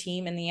better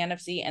team in the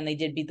NFC, and they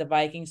did beat the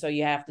Vikings, so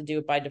you have to do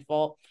it by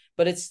default.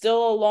 But it's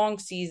still a long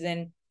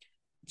season.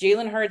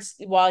 Jalen Hurts,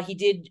 while he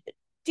did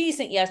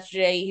decent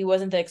yesterday, he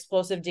wasn't the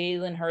explosive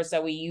Jalen Hurts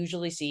that we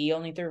usually see. He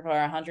only threw for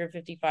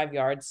 155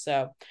 yards.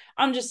 So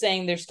I'm just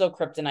saying there's still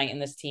kryptonite in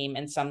this team,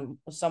 and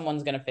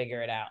someone's gonna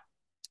figure it out.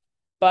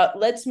 But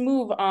let's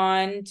move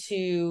on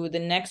to the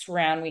next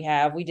round we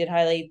have. We did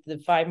highlight the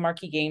 5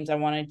 marquee games I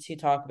wanted to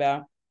talk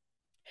about.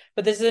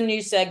 But this is a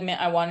new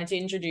segment I wanted to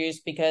introduce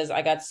because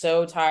I got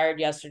so tired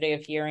yesterday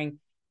of hearing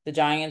the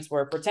Giants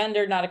were a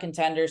pretender, not a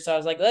contender. So I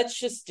was like, let's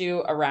just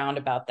do a round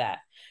about that.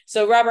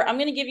 So, Robert, I'm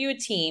going to give you a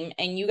team,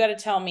 and you got to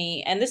tell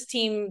me. And this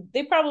team,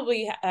 they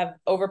probably have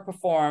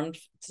overperformed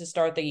to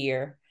start the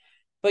year,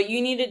 but you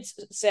need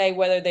to say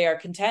whether they are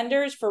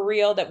contenders for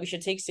real that we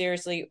should take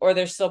seriously, or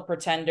they're still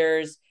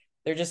pretenders.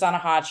 They're just on a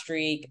hot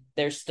streak.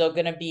 They're still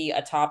going to be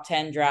a top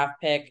 10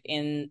 draft pick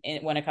in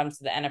when it comes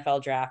to the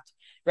NFL draft.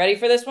 Ready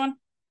for this one?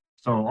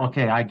 So,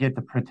 okay, I get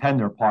the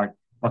pretender part,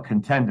 but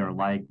contender,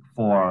 like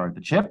for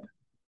the chip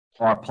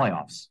or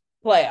playoffs.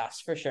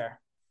 Playoffs for sure.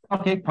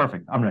 Okay,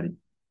 perfect. I'm ready.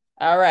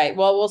 All right.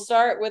 Well, we'll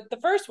start with the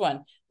first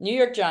one. New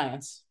York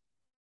Giants.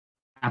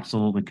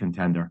 Absolutely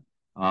contender.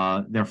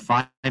 They're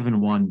 5-1.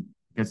 Like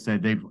I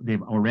said,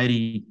 they've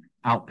already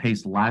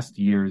outpaced last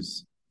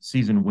year's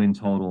season win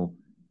total.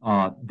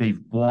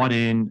 They've bought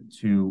in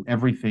to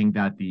everything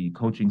that the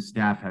coaching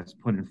staff has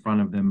put in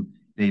front of them.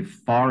 They've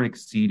far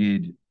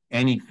exceeded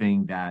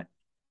anything that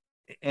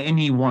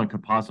anyone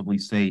could possibly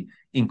say,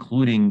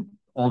 including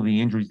all the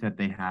injuries that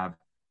they have.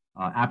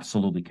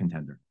 Absolutely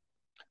contender.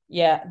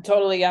 Yeah,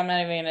 totally. I'm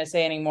not even going to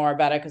say any more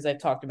about it because I've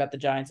talked about the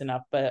Giants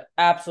enough, but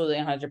absolutely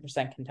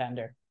 100%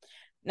 contender.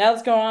 Now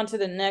let's go on to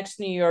the next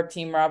New York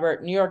team,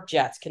 Robert. New York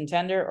Jets,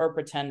 contender or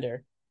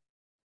pretender?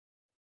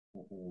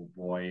 Oh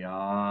boy.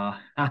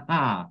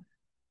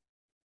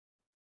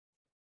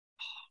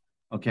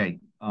 Okay.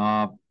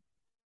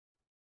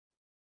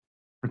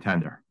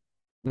 Pretender.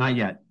 Not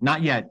yet.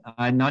 Not yet.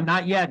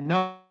 Not yet.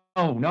 No,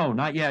 no,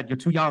 not yet. You're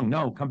too young.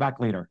 No, come back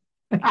later.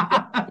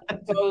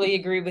 Totally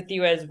agree with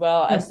you as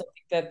well. I still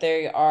think that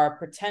they are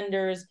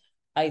pretenders.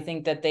 I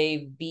think that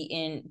they've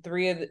beaten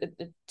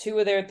two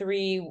of their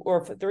three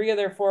or three of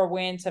their 4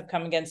 wins have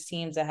come against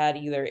teams that had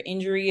either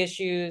injury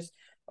issues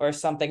or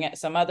some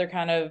other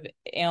kind of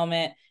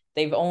ailment.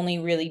 They've only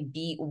really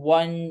beat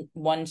one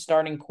legit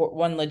starting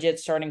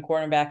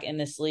cornerback in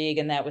this league,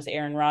 and that was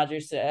Aaron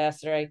Rodgers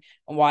yesterday.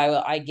 And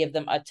while I give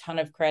them a ton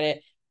of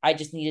credit, I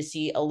just need to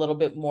see a little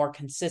bit more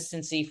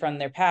consistency from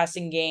their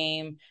passing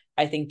game.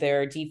 I think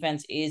their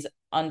defense is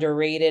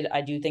underrated. I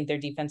do think their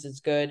defense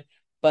is good,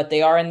 but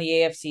they are in the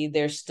AFC.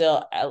 There's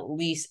still at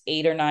least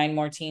 8 or 9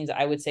 more teams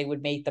I would say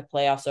would make the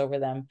playoffs over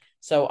them.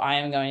 So I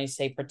am going to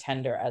say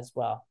pretender as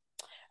well.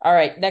 All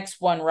right,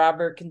 next one,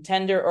 Robert,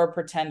 contender or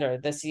pretender?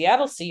 The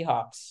Seattle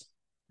Seahawks.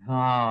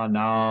 Oh,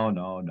 no,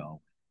 no,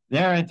 no.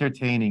 They're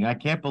entertaining. I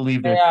can't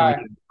believe They they're three are.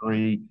 and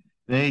three.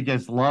 They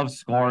just love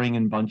scoring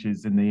in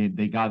bunches, and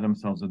they got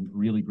themselves a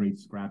really great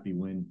scrappy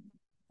win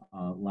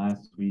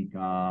last week.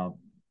 I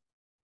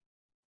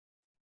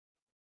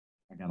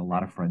got a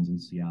lot of friends in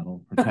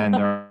Seattle.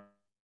 Pretender.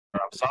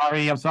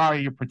 I'm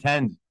sorry. You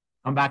pretend.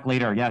 Come back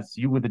later. Yes,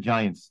 you with the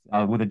Giants,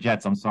 with the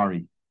Jets. I'm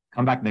sorry.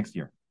 Come back next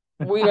year.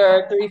 We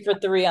are 3 for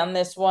 3 on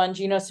this one.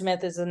 Geno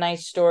Smith is a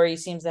nice story. He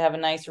seems to have a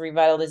nice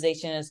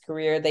revitalization in his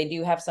career. They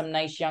do have some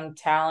nice young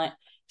talent,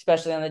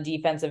 especially on the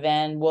defensive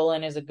end.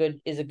 Woolen is a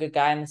good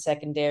guy in the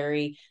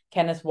secondary.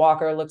 Kenneth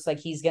Walker looks like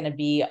he's going to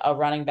be a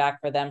running back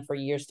for them for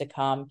years to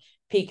come.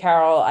 Pete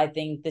Carroll, I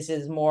think this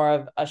is more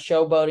of a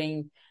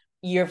showboating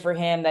year for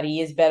him. That he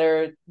is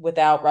better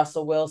without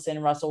Russell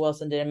Wilson. Russell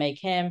Wilson didn't make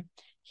him.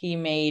 He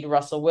made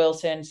Russell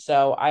Wilson.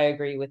 So I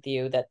agree with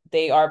you that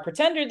they are a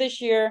pretender this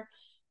year.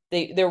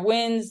 Their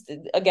wins,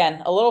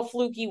 again, a little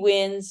fluky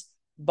wins,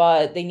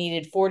 but they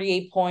needed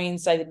 48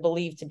 points, I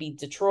believe, to beat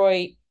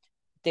Detroit.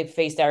 They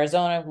faced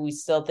Arizona, who we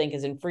still think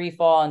is in free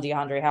fall, and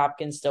DeAndre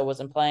Hopkins still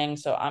wasn't playing.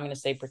 So I'm going to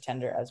say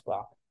pretender as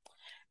well.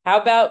 How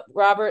about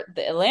Robert,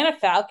 the Atlanta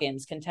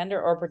Falcons, contender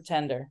or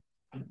pretender?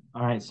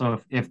 All right. So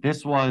if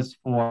this was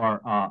for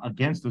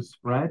against the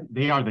spread,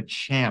 they are the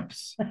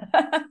champs.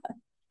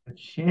 The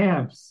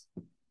champs.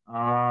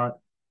 Uh,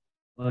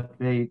 look,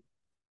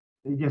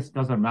 it just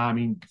doesn't matter. I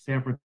mean,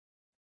 Sanford,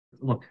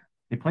 look,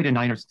 they played a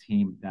Niners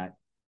team that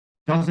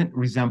doesn't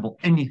resemble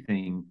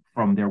anything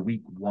from their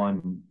week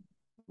one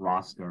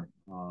roster.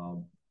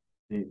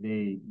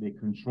 They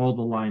controlled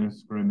the line of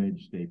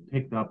scrimmage. They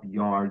picked up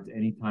yards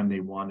anytime they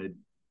wanted.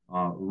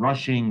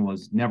 Rushing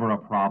was never a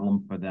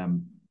problem for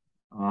them.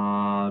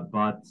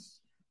 But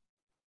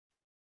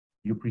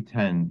you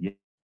pretend.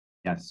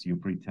 Yes, you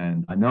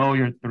pretend. I know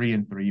you're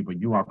 3-3, but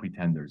you are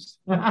pretenders.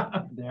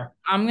 There.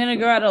 I'm gonna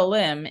go out a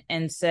limb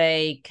and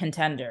say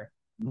contender.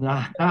 He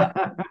said,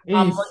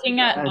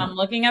 I'm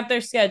looking at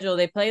their schedule.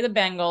 They play the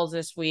Bengals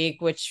this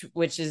week, which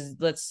is,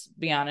 let's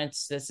be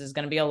honest, this is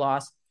going to be a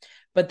loss.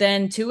 But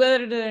then two out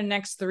of the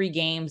next three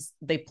games,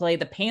 they play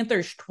the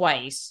Panthers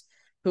twice,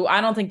 who I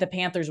don't think the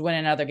Panthers win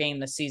another game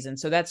this season.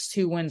 So that's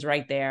two wins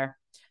right there.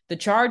 The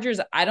Chargers,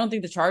 I don't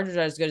think the Chargers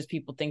are as good as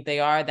people think they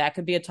are. That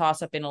could be a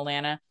toss up in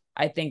Atlanta.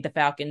 I think the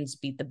Falcons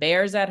beat the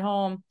Bears at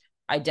home.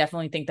 I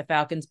definitely think the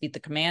Falcons beat the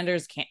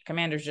Commanders.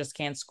 Commanders just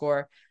can't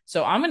score.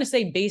 So I'm going to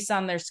say, based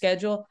on their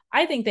schedule,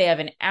 I think they have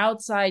an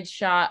outside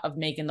shot of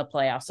making the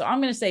playoffs. So I'm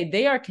going to say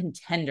they are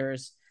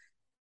contenders,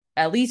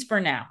 at least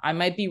for now. I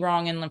might be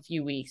wrong in a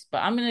few weeks, but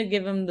I'm going to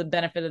give them the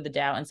benefit of the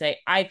doubt and say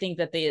I think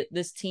that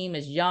this team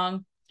is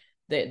young,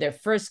 they're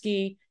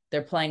frisky,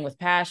 they're playing with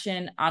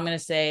passion. I'm going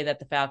to say that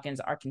the Falcons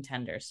are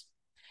contenders.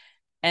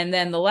 And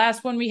then the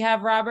last one we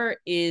have, Robert,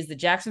 is the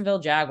Jacksonville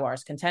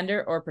Jaguars,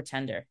 contender or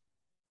pretender?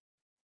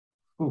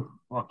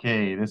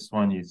 okay, this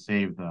one you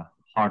saved the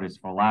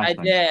hardest for I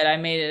last. did. I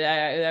made it.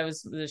 That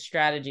was the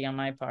strategy on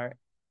my part.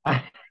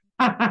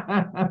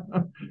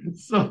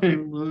 So they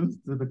lose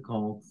to the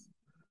Colts.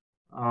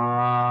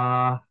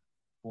 Ah,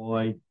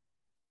 boy,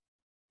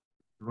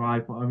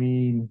 drive. I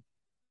mean,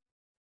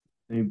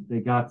 they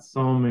got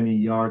so many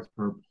yards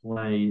per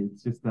play.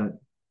 It's just that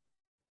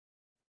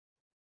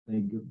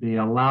they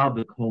allowed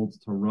the Colts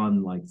to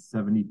run like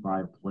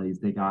 75 plays.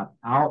 They got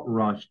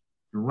outrushed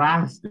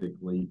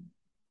drastically.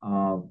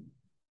 Uh,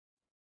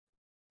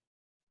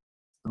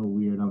 so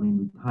weird. I mean,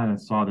 we kind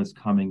of saw this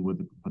coming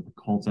but the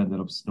Colts ended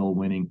up still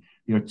winning.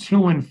 They're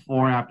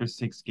 2-4 after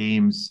 6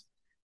 games.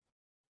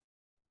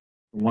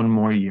 One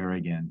more year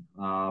again.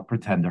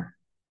 Pretender.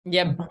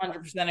 Yep,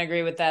 100%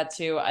 agree with that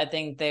too. I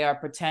think they are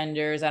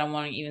pretenders. I don't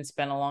want to even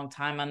spend a long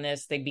time on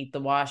this. They beat the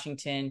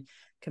Washington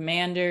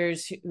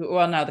Commanders.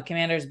 Well, no, the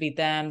Commanders beat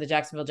them. The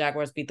Jacksonville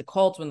Jaguars beat the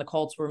Colts when the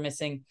Colts were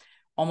missing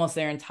almost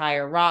their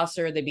entire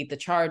roster. They beat the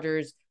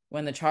Chargers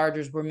when the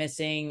Chargers were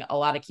missing a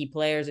lot of key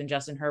players and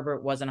Justin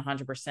Herbert wasn't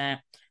 100%.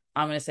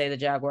 I'm going to say the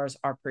Jaguars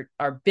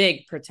are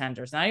big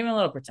pretenders, not even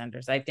little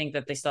pretenders. I think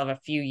that they still have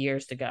a few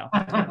years to go.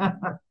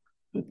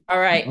 All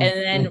right. And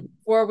then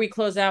before we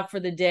close out for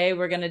the day,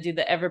 we're going to do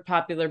the ever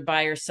popular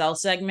buy or sell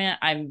segment.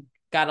 I've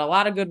got a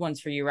lot of good ones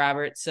for you,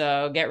 Robert.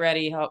 So get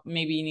ready.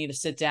 Maybe you need to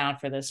sit down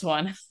for this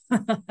one.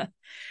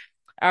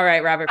 All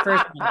right, Robert.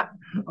 First one.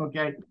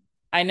 Okay.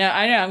 I know.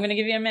 I'm going to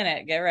give you a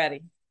minute. Get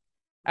ready.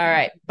 All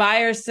right.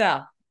 Buy or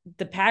sell.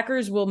 The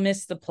Packers will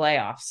miss the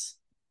playoffs.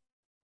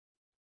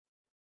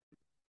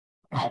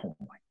 Oh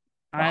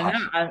my I know.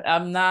 gosh.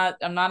 I'm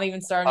not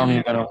even starting I'm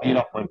to. gonna beat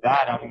up with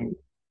that. I mean,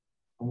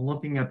 I'm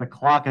looking at the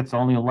clock. It's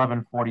only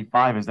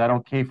 11:45. Is that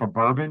okay for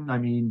bourbon? I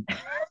mean,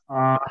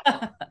 uh,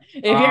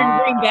 If you're in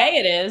Green uh, Bay,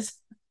 it is.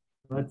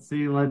 let's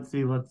see.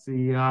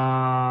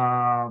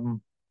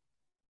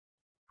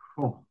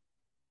 Oh,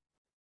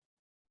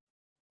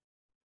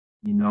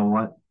 you know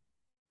what?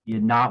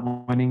 You're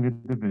not winning the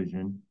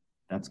division.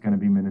 That's going to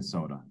be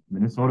Minnesota.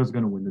 Minnesota's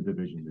going to win the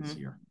division this Mhm.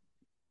 year.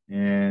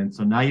 And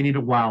so now you need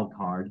a wild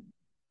card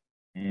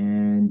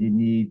and you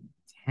need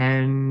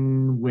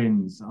 10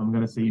 wins. I'm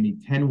going to say you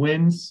need 10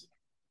 wins.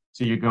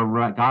 So you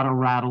got to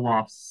rattle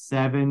off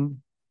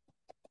seven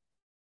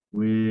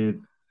with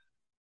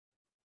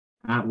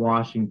at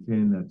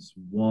Washington. That's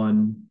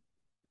one.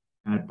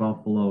 At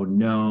Buffalo,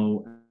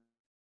 no.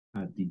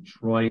 At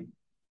Detroit,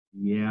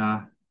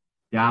 yeah.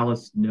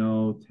 Dallas,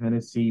 no.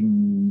 Tennessee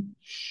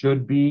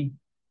should be.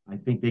 I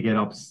think they get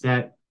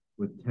upset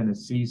with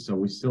Tennessee, so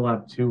we still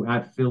have two.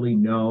 At Philly,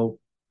 no.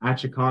 At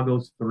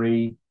Chicago's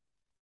three.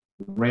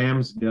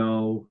 Rams,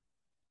 no.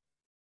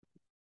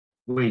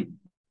 Wait,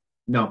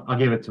 no, I'll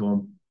give it to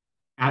them.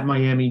 At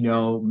Miami,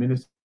 no.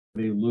 Minnesota,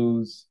 they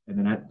lose. And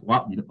then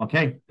well,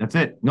 okay, that's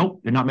it.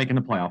 Nope, they're not making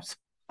the playoffs.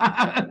 I'll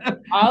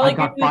I agree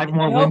got with. five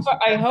more wins.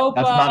 That's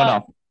not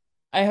enough.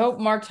 I hope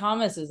Mark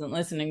Thomas isn't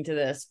listening to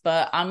this,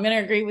 but I'm gonna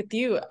agree with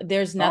you.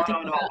 There's No, nothing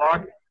no, no,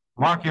 Mark.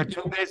 Mark, you're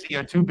too busy.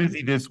 You're too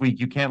busy this week.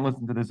 You can't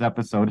listen to this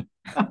episode.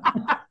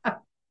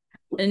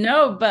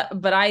 no,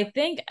 but I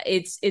think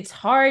it's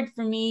hard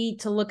for me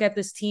to look at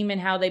this team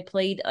and how they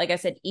played. Like I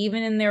said,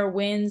 even in their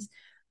wins,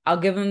 I'll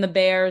give them the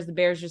Bears. The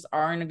Bears just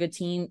aren't a good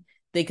team.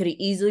 They could have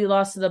easily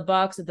lost to the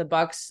Bucks if the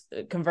Bucks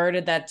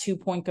converted that 2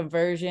 point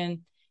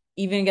conversion.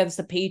 Even against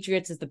the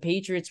Patriots, if the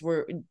Patriots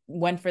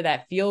went for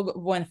that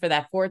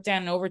fourth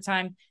down in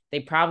overtime, they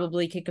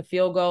probably kick a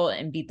field goal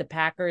and beat the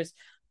Packers.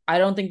 I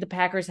don't think the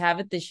Packers have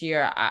it this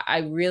year.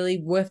 I really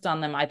whiffed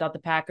on them. I thought the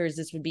Packers,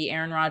 this would be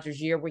Aaron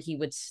Rodgers' year where he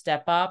would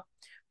step up,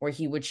 where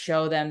he would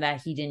show them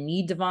that he didn't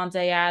need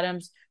Devontae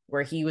Adams,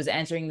 where he was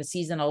entering the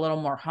season a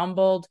little more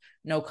humbled,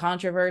 no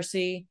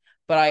controversy.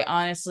 But I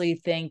honestly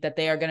think that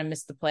they are going to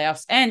miss the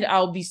playoffs. And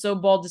I'll be so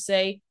bold to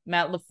say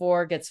Matt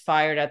LaFleur gets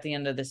fired at the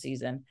end of the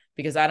season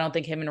because I don't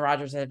think him and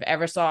Rodgers have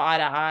ever saw eye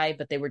to eye,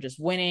 but they were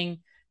just winning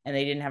and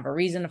they didn't have a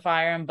reason to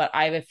fire him. But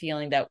I have a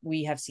feeling that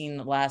we have seen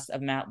the last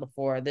of Matt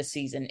LaFleur this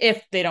season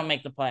if they don't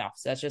make the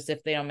playoffs. That's just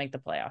if they don't make the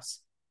playoffs.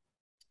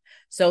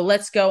 So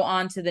let's go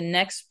on to the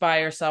next buy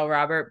or sell,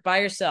 Robert. Buy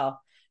or sell.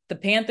 The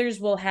Panthers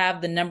will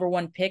have the number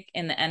one pick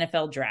in the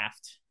NFL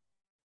draft.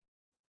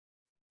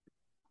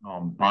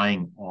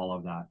 Buying all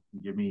of that.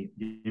 Give me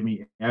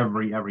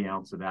every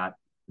ounce of that.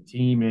 The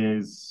team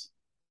is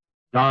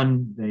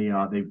done.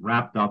 They've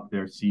wrapped up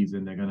their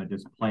season. They're gonna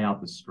just play out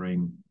the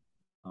string.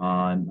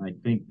 And I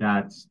think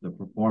that's the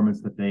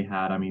performance that they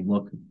had. I mean,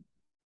 look,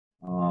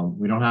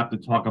 we don't have to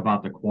talk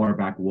about the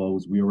quarterback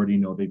woes. We already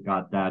know they've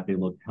got that. They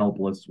look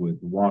helpless with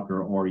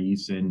Walker or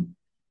Eason.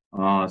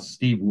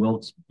 Steve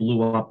Wilkes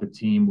blew up the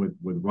team with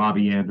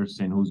Robbie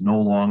Anderson, who's no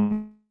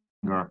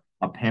longer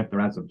a Panther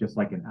as of just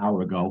like an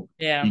hour ago.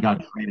 Yeah. He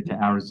got traded to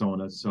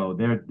Arizona, so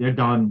they're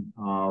done.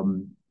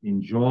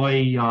 Enjoy.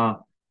 Yeah,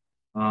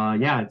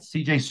 it's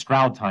CJ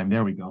Stroud time.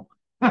 There we go.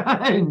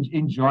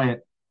 Enjoy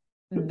it.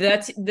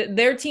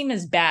 Their team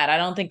is bad. I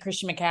don't think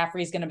Christian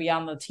McCaffrey is going to be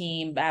on the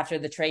team after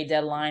the trade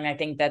deadline. I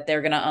think that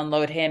they're going to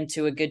unload him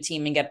to a good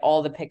team and get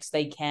all the picks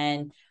they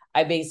can.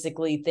 I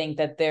basically think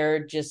that they're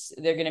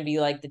going to be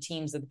like the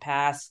teams of the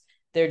past.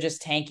 They're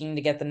just tanking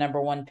to get the number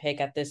one pick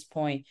at this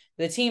point.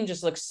 The team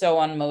just looks so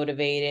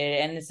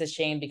unmotivated, and it's a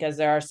shame because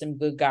there are some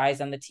good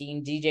guys on the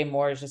team. DJ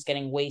Moore is just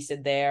getting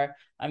wasted there.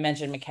 I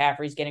mentioned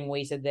McCaffrey's getting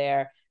wasted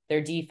there.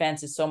 Their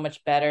defense is so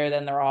much better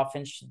than their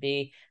offense should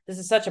be. This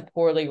is such a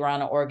poorly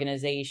run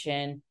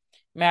organization.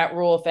 Matt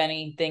Rule, if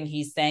anything,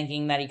 he's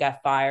thanking that he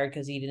got fired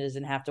because he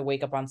doesn't have to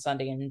wake up on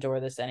Sunday and endure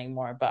this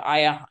anymore. But I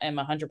am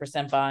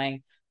 100%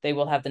 buying. They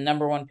will have the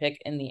number one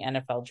pick in the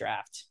NFL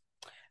draft.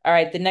 All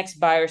right, the next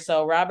buy or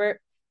sell,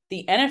 Robert.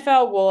 The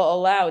NFL will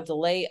allow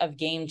delay of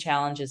game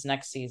challenges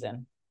next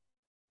season.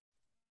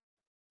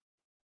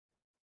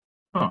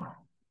 Huh.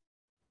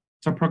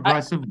 It's a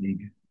progressive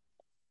league,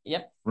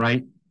 Yep.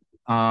 right?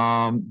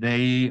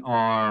 They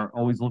are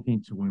always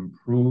looking to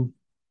improve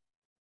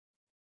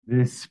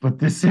this, but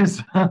this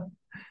is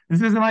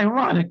an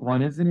ironic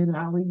one, isn't it,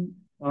 Ali?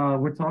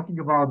 We're talking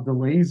about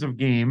delays of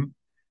game,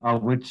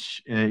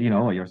 which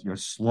you're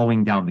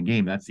slowing down the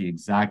game. That's the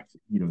exact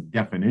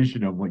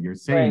definition of what you're Right,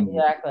 saying.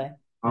 exactly.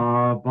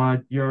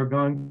 But you're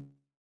going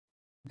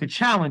to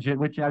challenge it,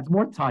 which adds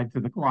more time to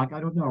the clock. I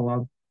don't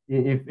know.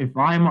 If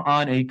I'm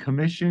on a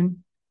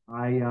commission,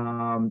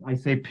 I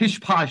say pish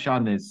posh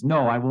on this.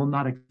 No, I will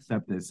not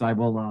accept this. I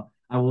will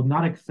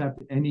not accept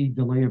any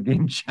delay of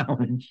game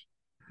challenge.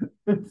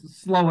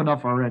 It's slow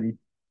enough already.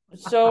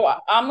 So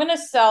I'm going to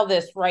sell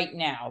this right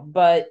now,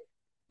 but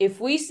if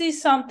we see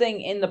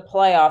something in the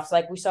playoffs,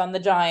 like we saw in the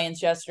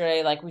Giants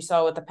yesterday, like we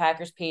saw with the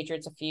Packers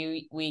Patriots a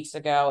few weeks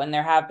ago, and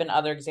there have been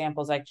other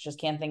examples, I just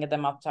can't think of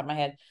them off the top of my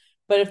head.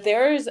 But if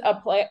there is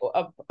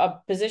a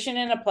position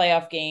in a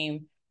playoff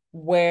game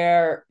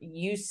where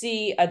you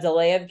see a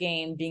delay of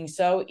game being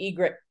so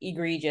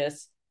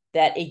egregious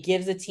that it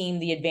gives a team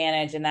the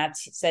advantage and that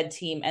said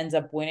team ends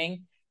up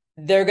winning,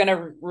 they're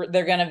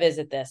gonna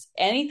visit this.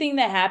 Anything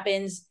that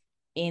happens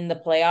in the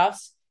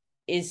playoffs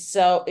is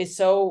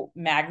so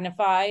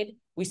magnified.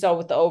 We saw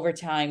with the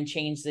overtime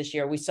change this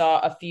year. We saw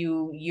a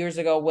few years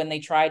ago when they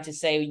tried to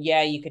say,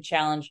 yeah, you could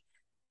challenge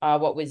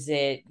what was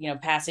it,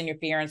 pass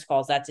interference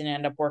calls. That didn't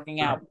end up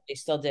working out, Sure. but they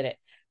still did it.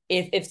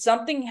 If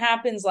something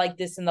happens like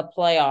this in the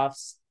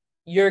playoffs,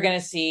 you're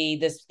gonna see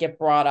this get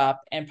brought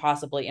up and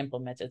possibly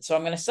implemented. So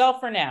I'm gonna sell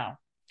for now,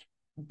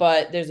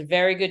 but there's a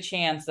very good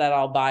chance that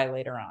I'll buy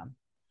later on.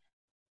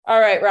 All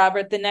right,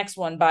 Robert, the next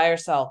one, buy or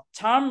sell.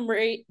 Tom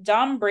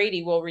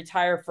Brady will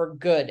retire for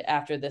good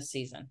after this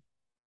season.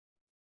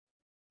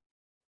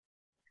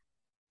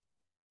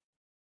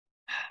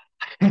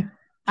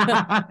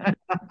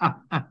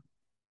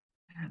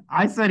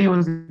 I said he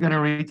was going to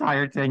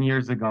retire 10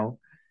 years ago,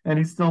 and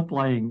he's still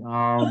playing.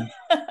 Uh,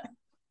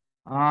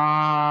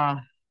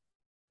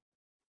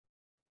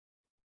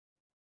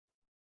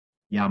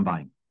 yeah, I'm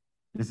buying.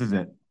 This is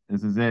it.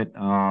 This is it.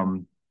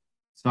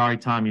 Sorry,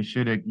 Tom, you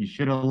should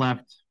have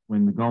left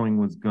when the going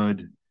was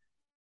good.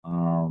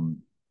 Um,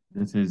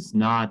 this is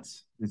not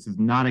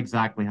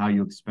exactly how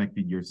you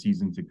expected your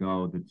season to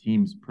go. The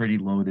team's pretty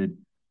loaded,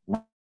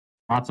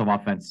 lots of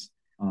offense.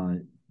 Uh,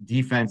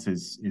 Defense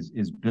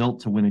is built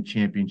to win a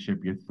championship.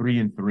 You're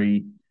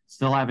 3-3,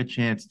 still have a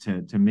chance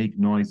to make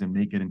noise and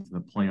make it into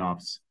the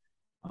playoffs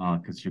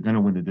because you're going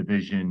to win the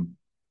division.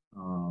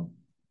 Uh,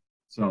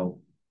 so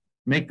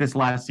make this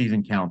last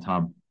season count,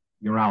 Tom.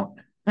 You're out.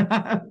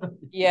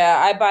 Yeah,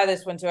 I buy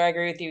this one too. I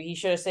agree with you. He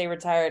should have stayed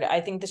retired.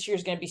 I think this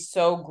year's going to be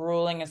so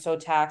grueling and so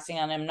taxing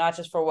on him, not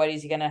just for what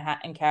he's going to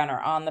encounter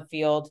on the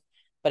field,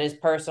 but his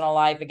personal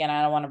life. Again,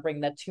 I don't want to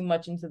bring that too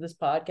much into this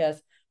podcast,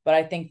 but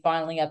I think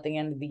finally at the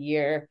end of the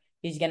year,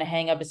 he's going to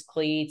hang up his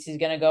cleats. He's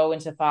going to go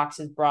into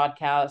Fox's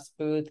broadcast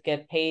booth,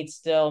 get paid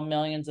still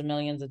millions and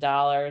millions of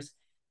dollars,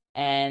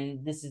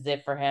 and this is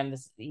it for him.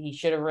 He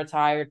should have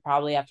retired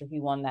probably after he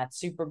won that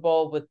Super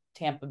Bowl with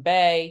Tampa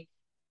Bay.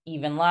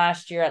 Even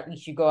last year, at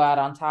least you go out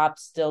on top,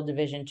 still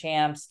division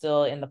champs,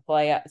 still in the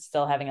play,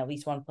 still having at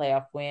least one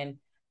playoff win.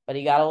 But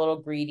he got a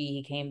little greedy.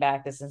 He came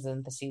back. This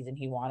isn't the season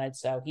he wanted,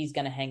 so he's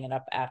going to hang it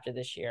up after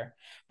this year.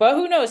 But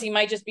who knows? He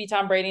might just be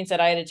Tom Brady and said,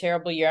 "I had a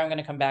terrible year. I'm going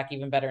to come back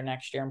even better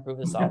next year and prove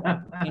this all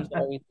wrong." Teams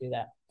always do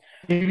that.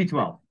 Maybe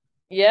 12.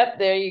 Yep,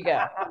 there you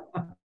go.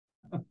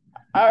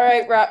 All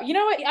right, Rob. You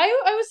know what? I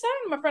was saying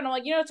to my friend, I'm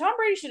like, Tom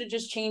Brady should have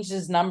just changed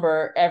his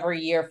number every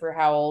year for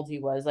how old he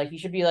was. Like, he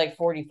should be like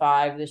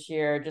 45 this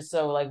year, just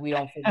so like we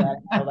don't forget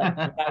how like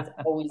the guy's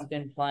always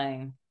been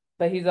playing.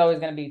 But he's always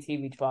going to be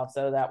TB12,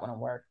 so that wouldn't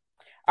work.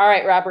 All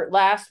right, Robert.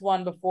 Last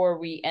one before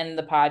we end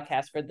the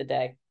podcast for the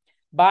day.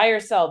 Buy or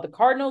sell. The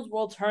Cardinals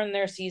will turn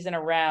their season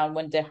around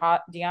when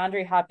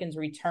DeAndre Hopkins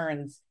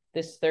returns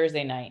this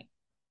Thursday night.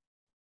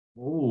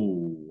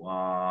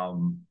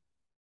 Oh,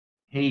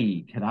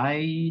 hey, let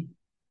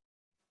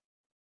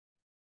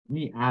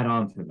me add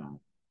on to that.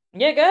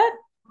 Yeah, good.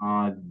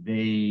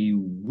 They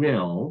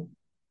will.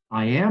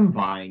 I am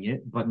buying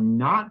it, but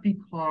not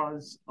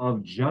because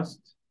of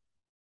just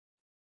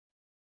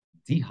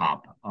D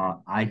Hop.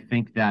 I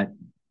think that,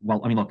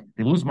 well, I mean, look,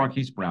 they lose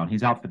Marquise Brown.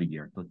 He's out for the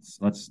year.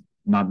 Let's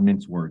not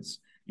mince words.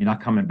 You're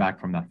not coming back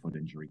from that foot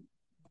injury.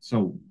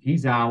 So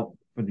he's out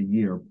for the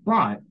year,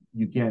 but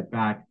you get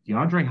back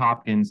DeAndre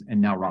Hopkins and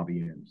now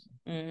Robbie Anderson.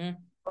 Mm-hmm.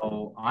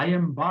 So I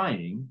am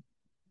buying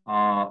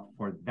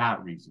for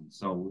that reason.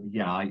 So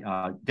yeah,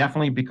 I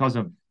definitely because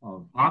of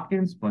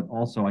Hopkins, but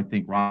also I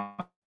think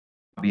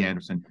Robbie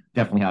Anderson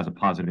definitely has a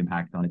positive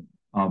impact on it.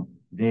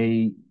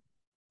 They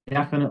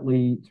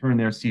definitely turned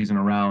their season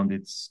around.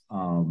 It's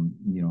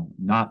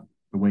not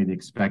the way they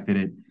expected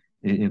it.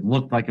 It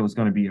looked like it was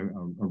going to be a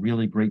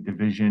really great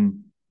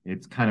division.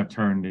 It's kind of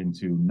turned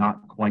into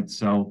not quite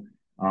so.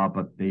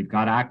 But they've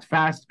got to act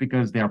fast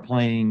because they're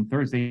playing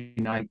Thursday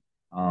night.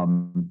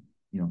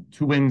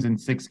 2 wins in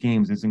 6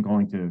 games isn't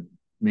going to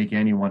make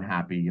anyone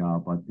happy.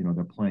 But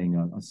they're playing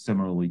a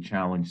similarly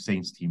challenged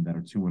Saints team that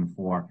are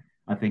 2-4.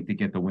 I think they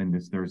get the win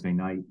this Thursday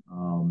night,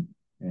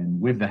 and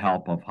with the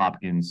help of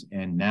Hopkins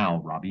and now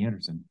Robbie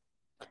Anderson.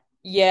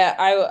 Yeah,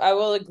 I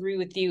will agree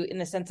with you in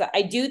the sense that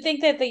I do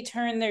think that they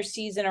turn their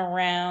season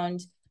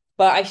around,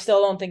 but I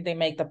still don't think they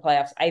make the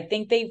playoffs. I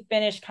think they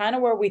finished kind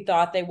of where we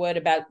thought they would,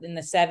 about in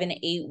the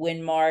 7-8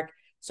 win mark.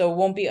 So it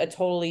won't be a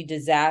totally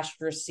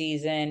disastrous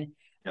season.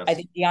 I Yes.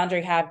 think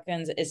DeAndre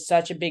Hopkins is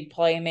such a big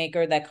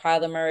playmaker that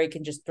Kyler Murray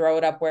can just throw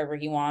it up wherever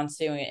he wants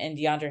to, and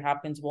DeAndre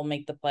Hopkins will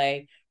make the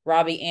play.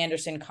 Robbie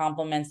Anderson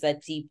complements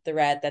that deep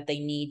threat that they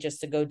need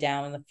just to go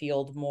down in the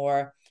field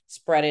more,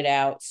 spread it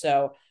out.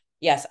 So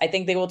yes, I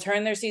think they will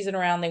turn their season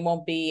around. They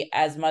won't be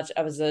as much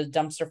of a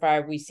dumpster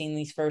fire we've seen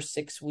these first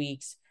 6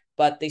 weeks,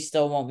 but they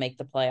still won't make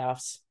the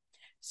playoffs.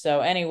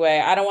 So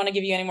anyway, I don't want to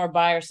give you any more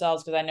buy or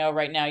sells because I know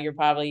right now you're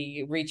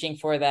probably reaching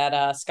for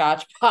that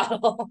Scotch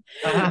bottle.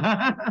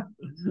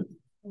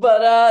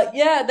 But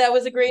yeah, that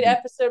was a great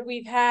episode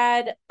we've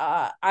had.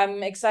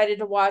 I'm excited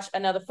to watch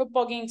another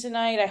football game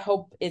tonight. I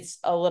hope it's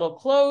a little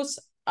close.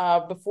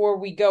 Before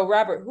we go,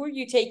 Robert, who are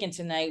you taking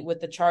tonight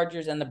with the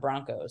Chargers and the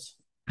Broncos?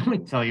 Let me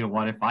tell you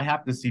what, if I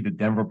have to see the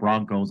Denver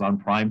Broncos on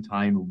prime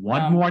time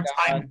one Oh my more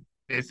God. time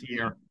this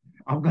year,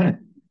 I'm gonna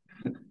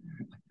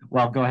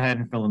well go ahead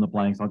and fill in the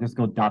blanks. I'll just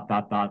go dot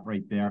dot dot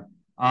right there.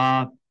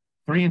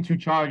 3-2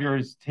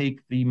 Chargers take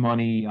the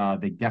money.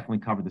 They definitely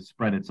cover the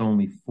spread. It's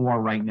only 4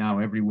 right now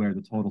everywhere.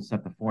 The total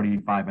set to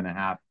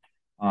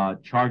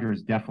 45.5.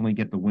 Chargers definitely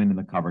get the win and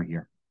the cover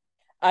here.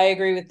 I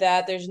agree with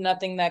that. There's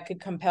nothing that could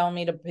compel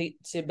me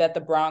to bet the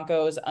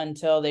Broncos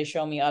until they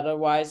show me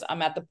otherwise.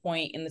 I'm at the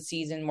point in the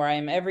season where I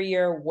am every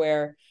year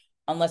where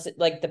unless it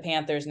like the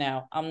Panthers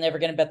now, I'm never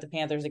going to bet the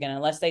Panthers again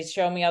unless they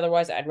show me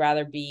otherwise. I'd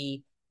rather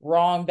be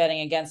wrong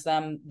betting against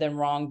them than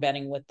wrong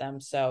betting with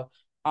them. So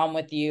I'm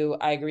with you.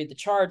 I agree with the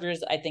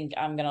Chargers. I think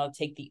I'm going to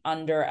take the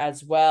under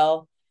as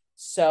well.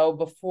 So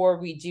before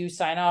we do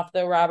sign off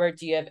though, Robert,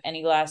 do you have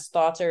any last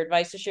thoughts or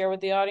advice to share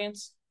with the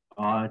audience?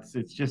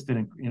 It's just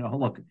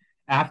look,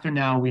 after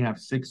now we have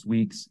 6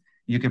 weeks.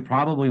 You could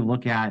probably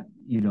look at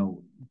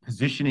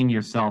positioning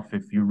yourself.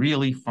 If you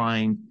really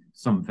find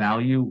some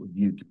value,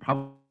 you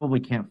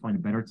probably can't find a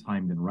better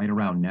time than right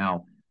around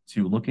now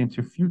to look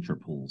into future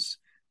pools.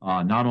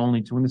 Not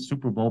only to win the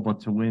Super Bowl, but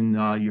to win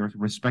your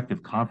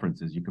respective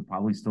conferences. You could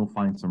probably still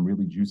find some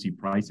really juicy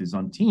prices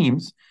on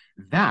teams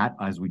that,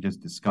 as we just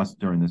discussed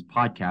during this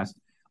podcast,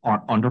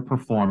 are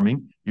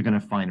underperforming. You're going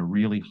to find a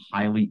really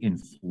highly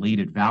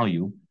inflated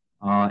value.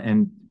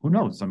 And who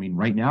knows? I mean,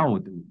 right now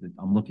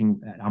I'm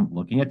looking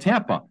at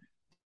Tampa.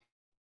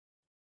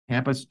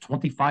 Tampa's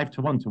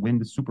 25-1 to win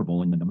the Super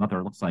Bowl, and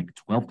another looks like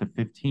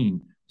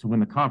 12-15 to win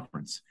the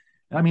conference.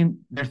 I mean,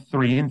 they're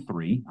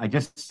 3-3. I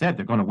just said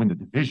they're going to win the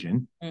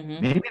division.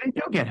 Mm-hmm. Maybe they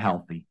do get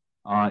healthy.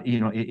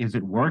 Is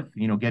it worth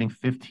getting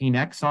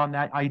 15x on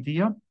that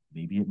idea?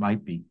 Maybe it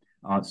might be.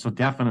 So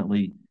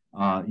definitely,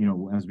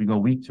 as we go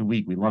week to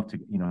week, we love to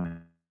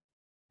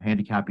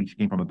handicap each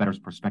game from a bettor's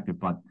perspective.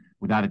 But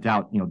without a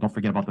doubt, don't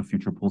forget about the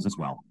future pools as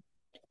well.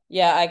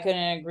 Yeah, I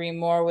couldn't agree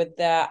more with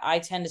that. I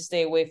tend to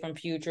stay away from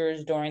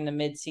futures during the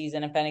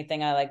midseason. If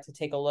anything, I like to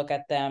take a look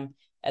at them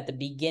at the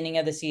beginning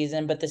of the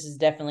season, but this is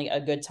definitely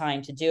a good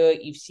time to do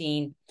it. You've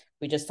seen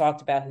we just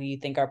talked about who you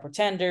think are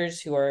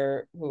pretenders, who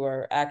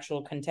are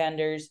actual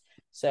contenders.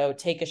 So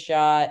take a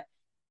shot.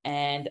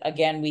 And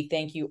again, we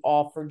thank you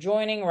all for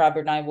joining.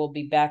 Robert and I will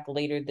be back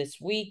later this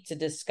week to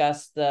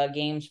discuss the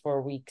games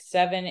for week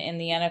 7 in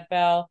the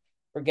NFL.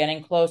 We're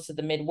getting close to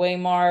the midway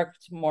mark.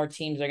 More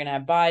teams are going to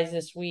have buys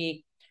this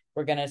week.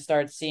 We're going to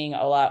start seeing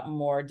a lot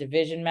more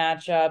division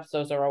matchups.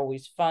 Those are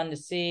always fun to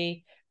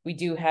see. We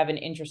do have an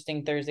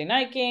interesting Thursday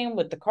night game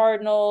with the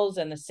Cardinals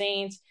and the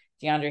Saints.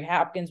 DeAndre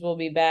Hopkins will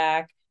be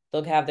back.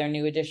 They'll have their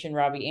new addition,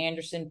 Robbie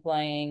Anderson,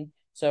 playing.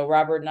 So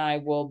Robert and I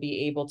will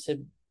be able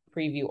to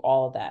preview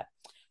all of that.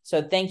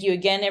 So thank you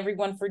again,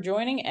 everyone, for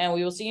joining, and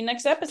we will see you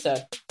next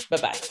episode.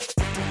 Bye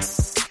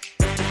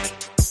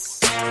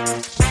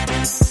bye.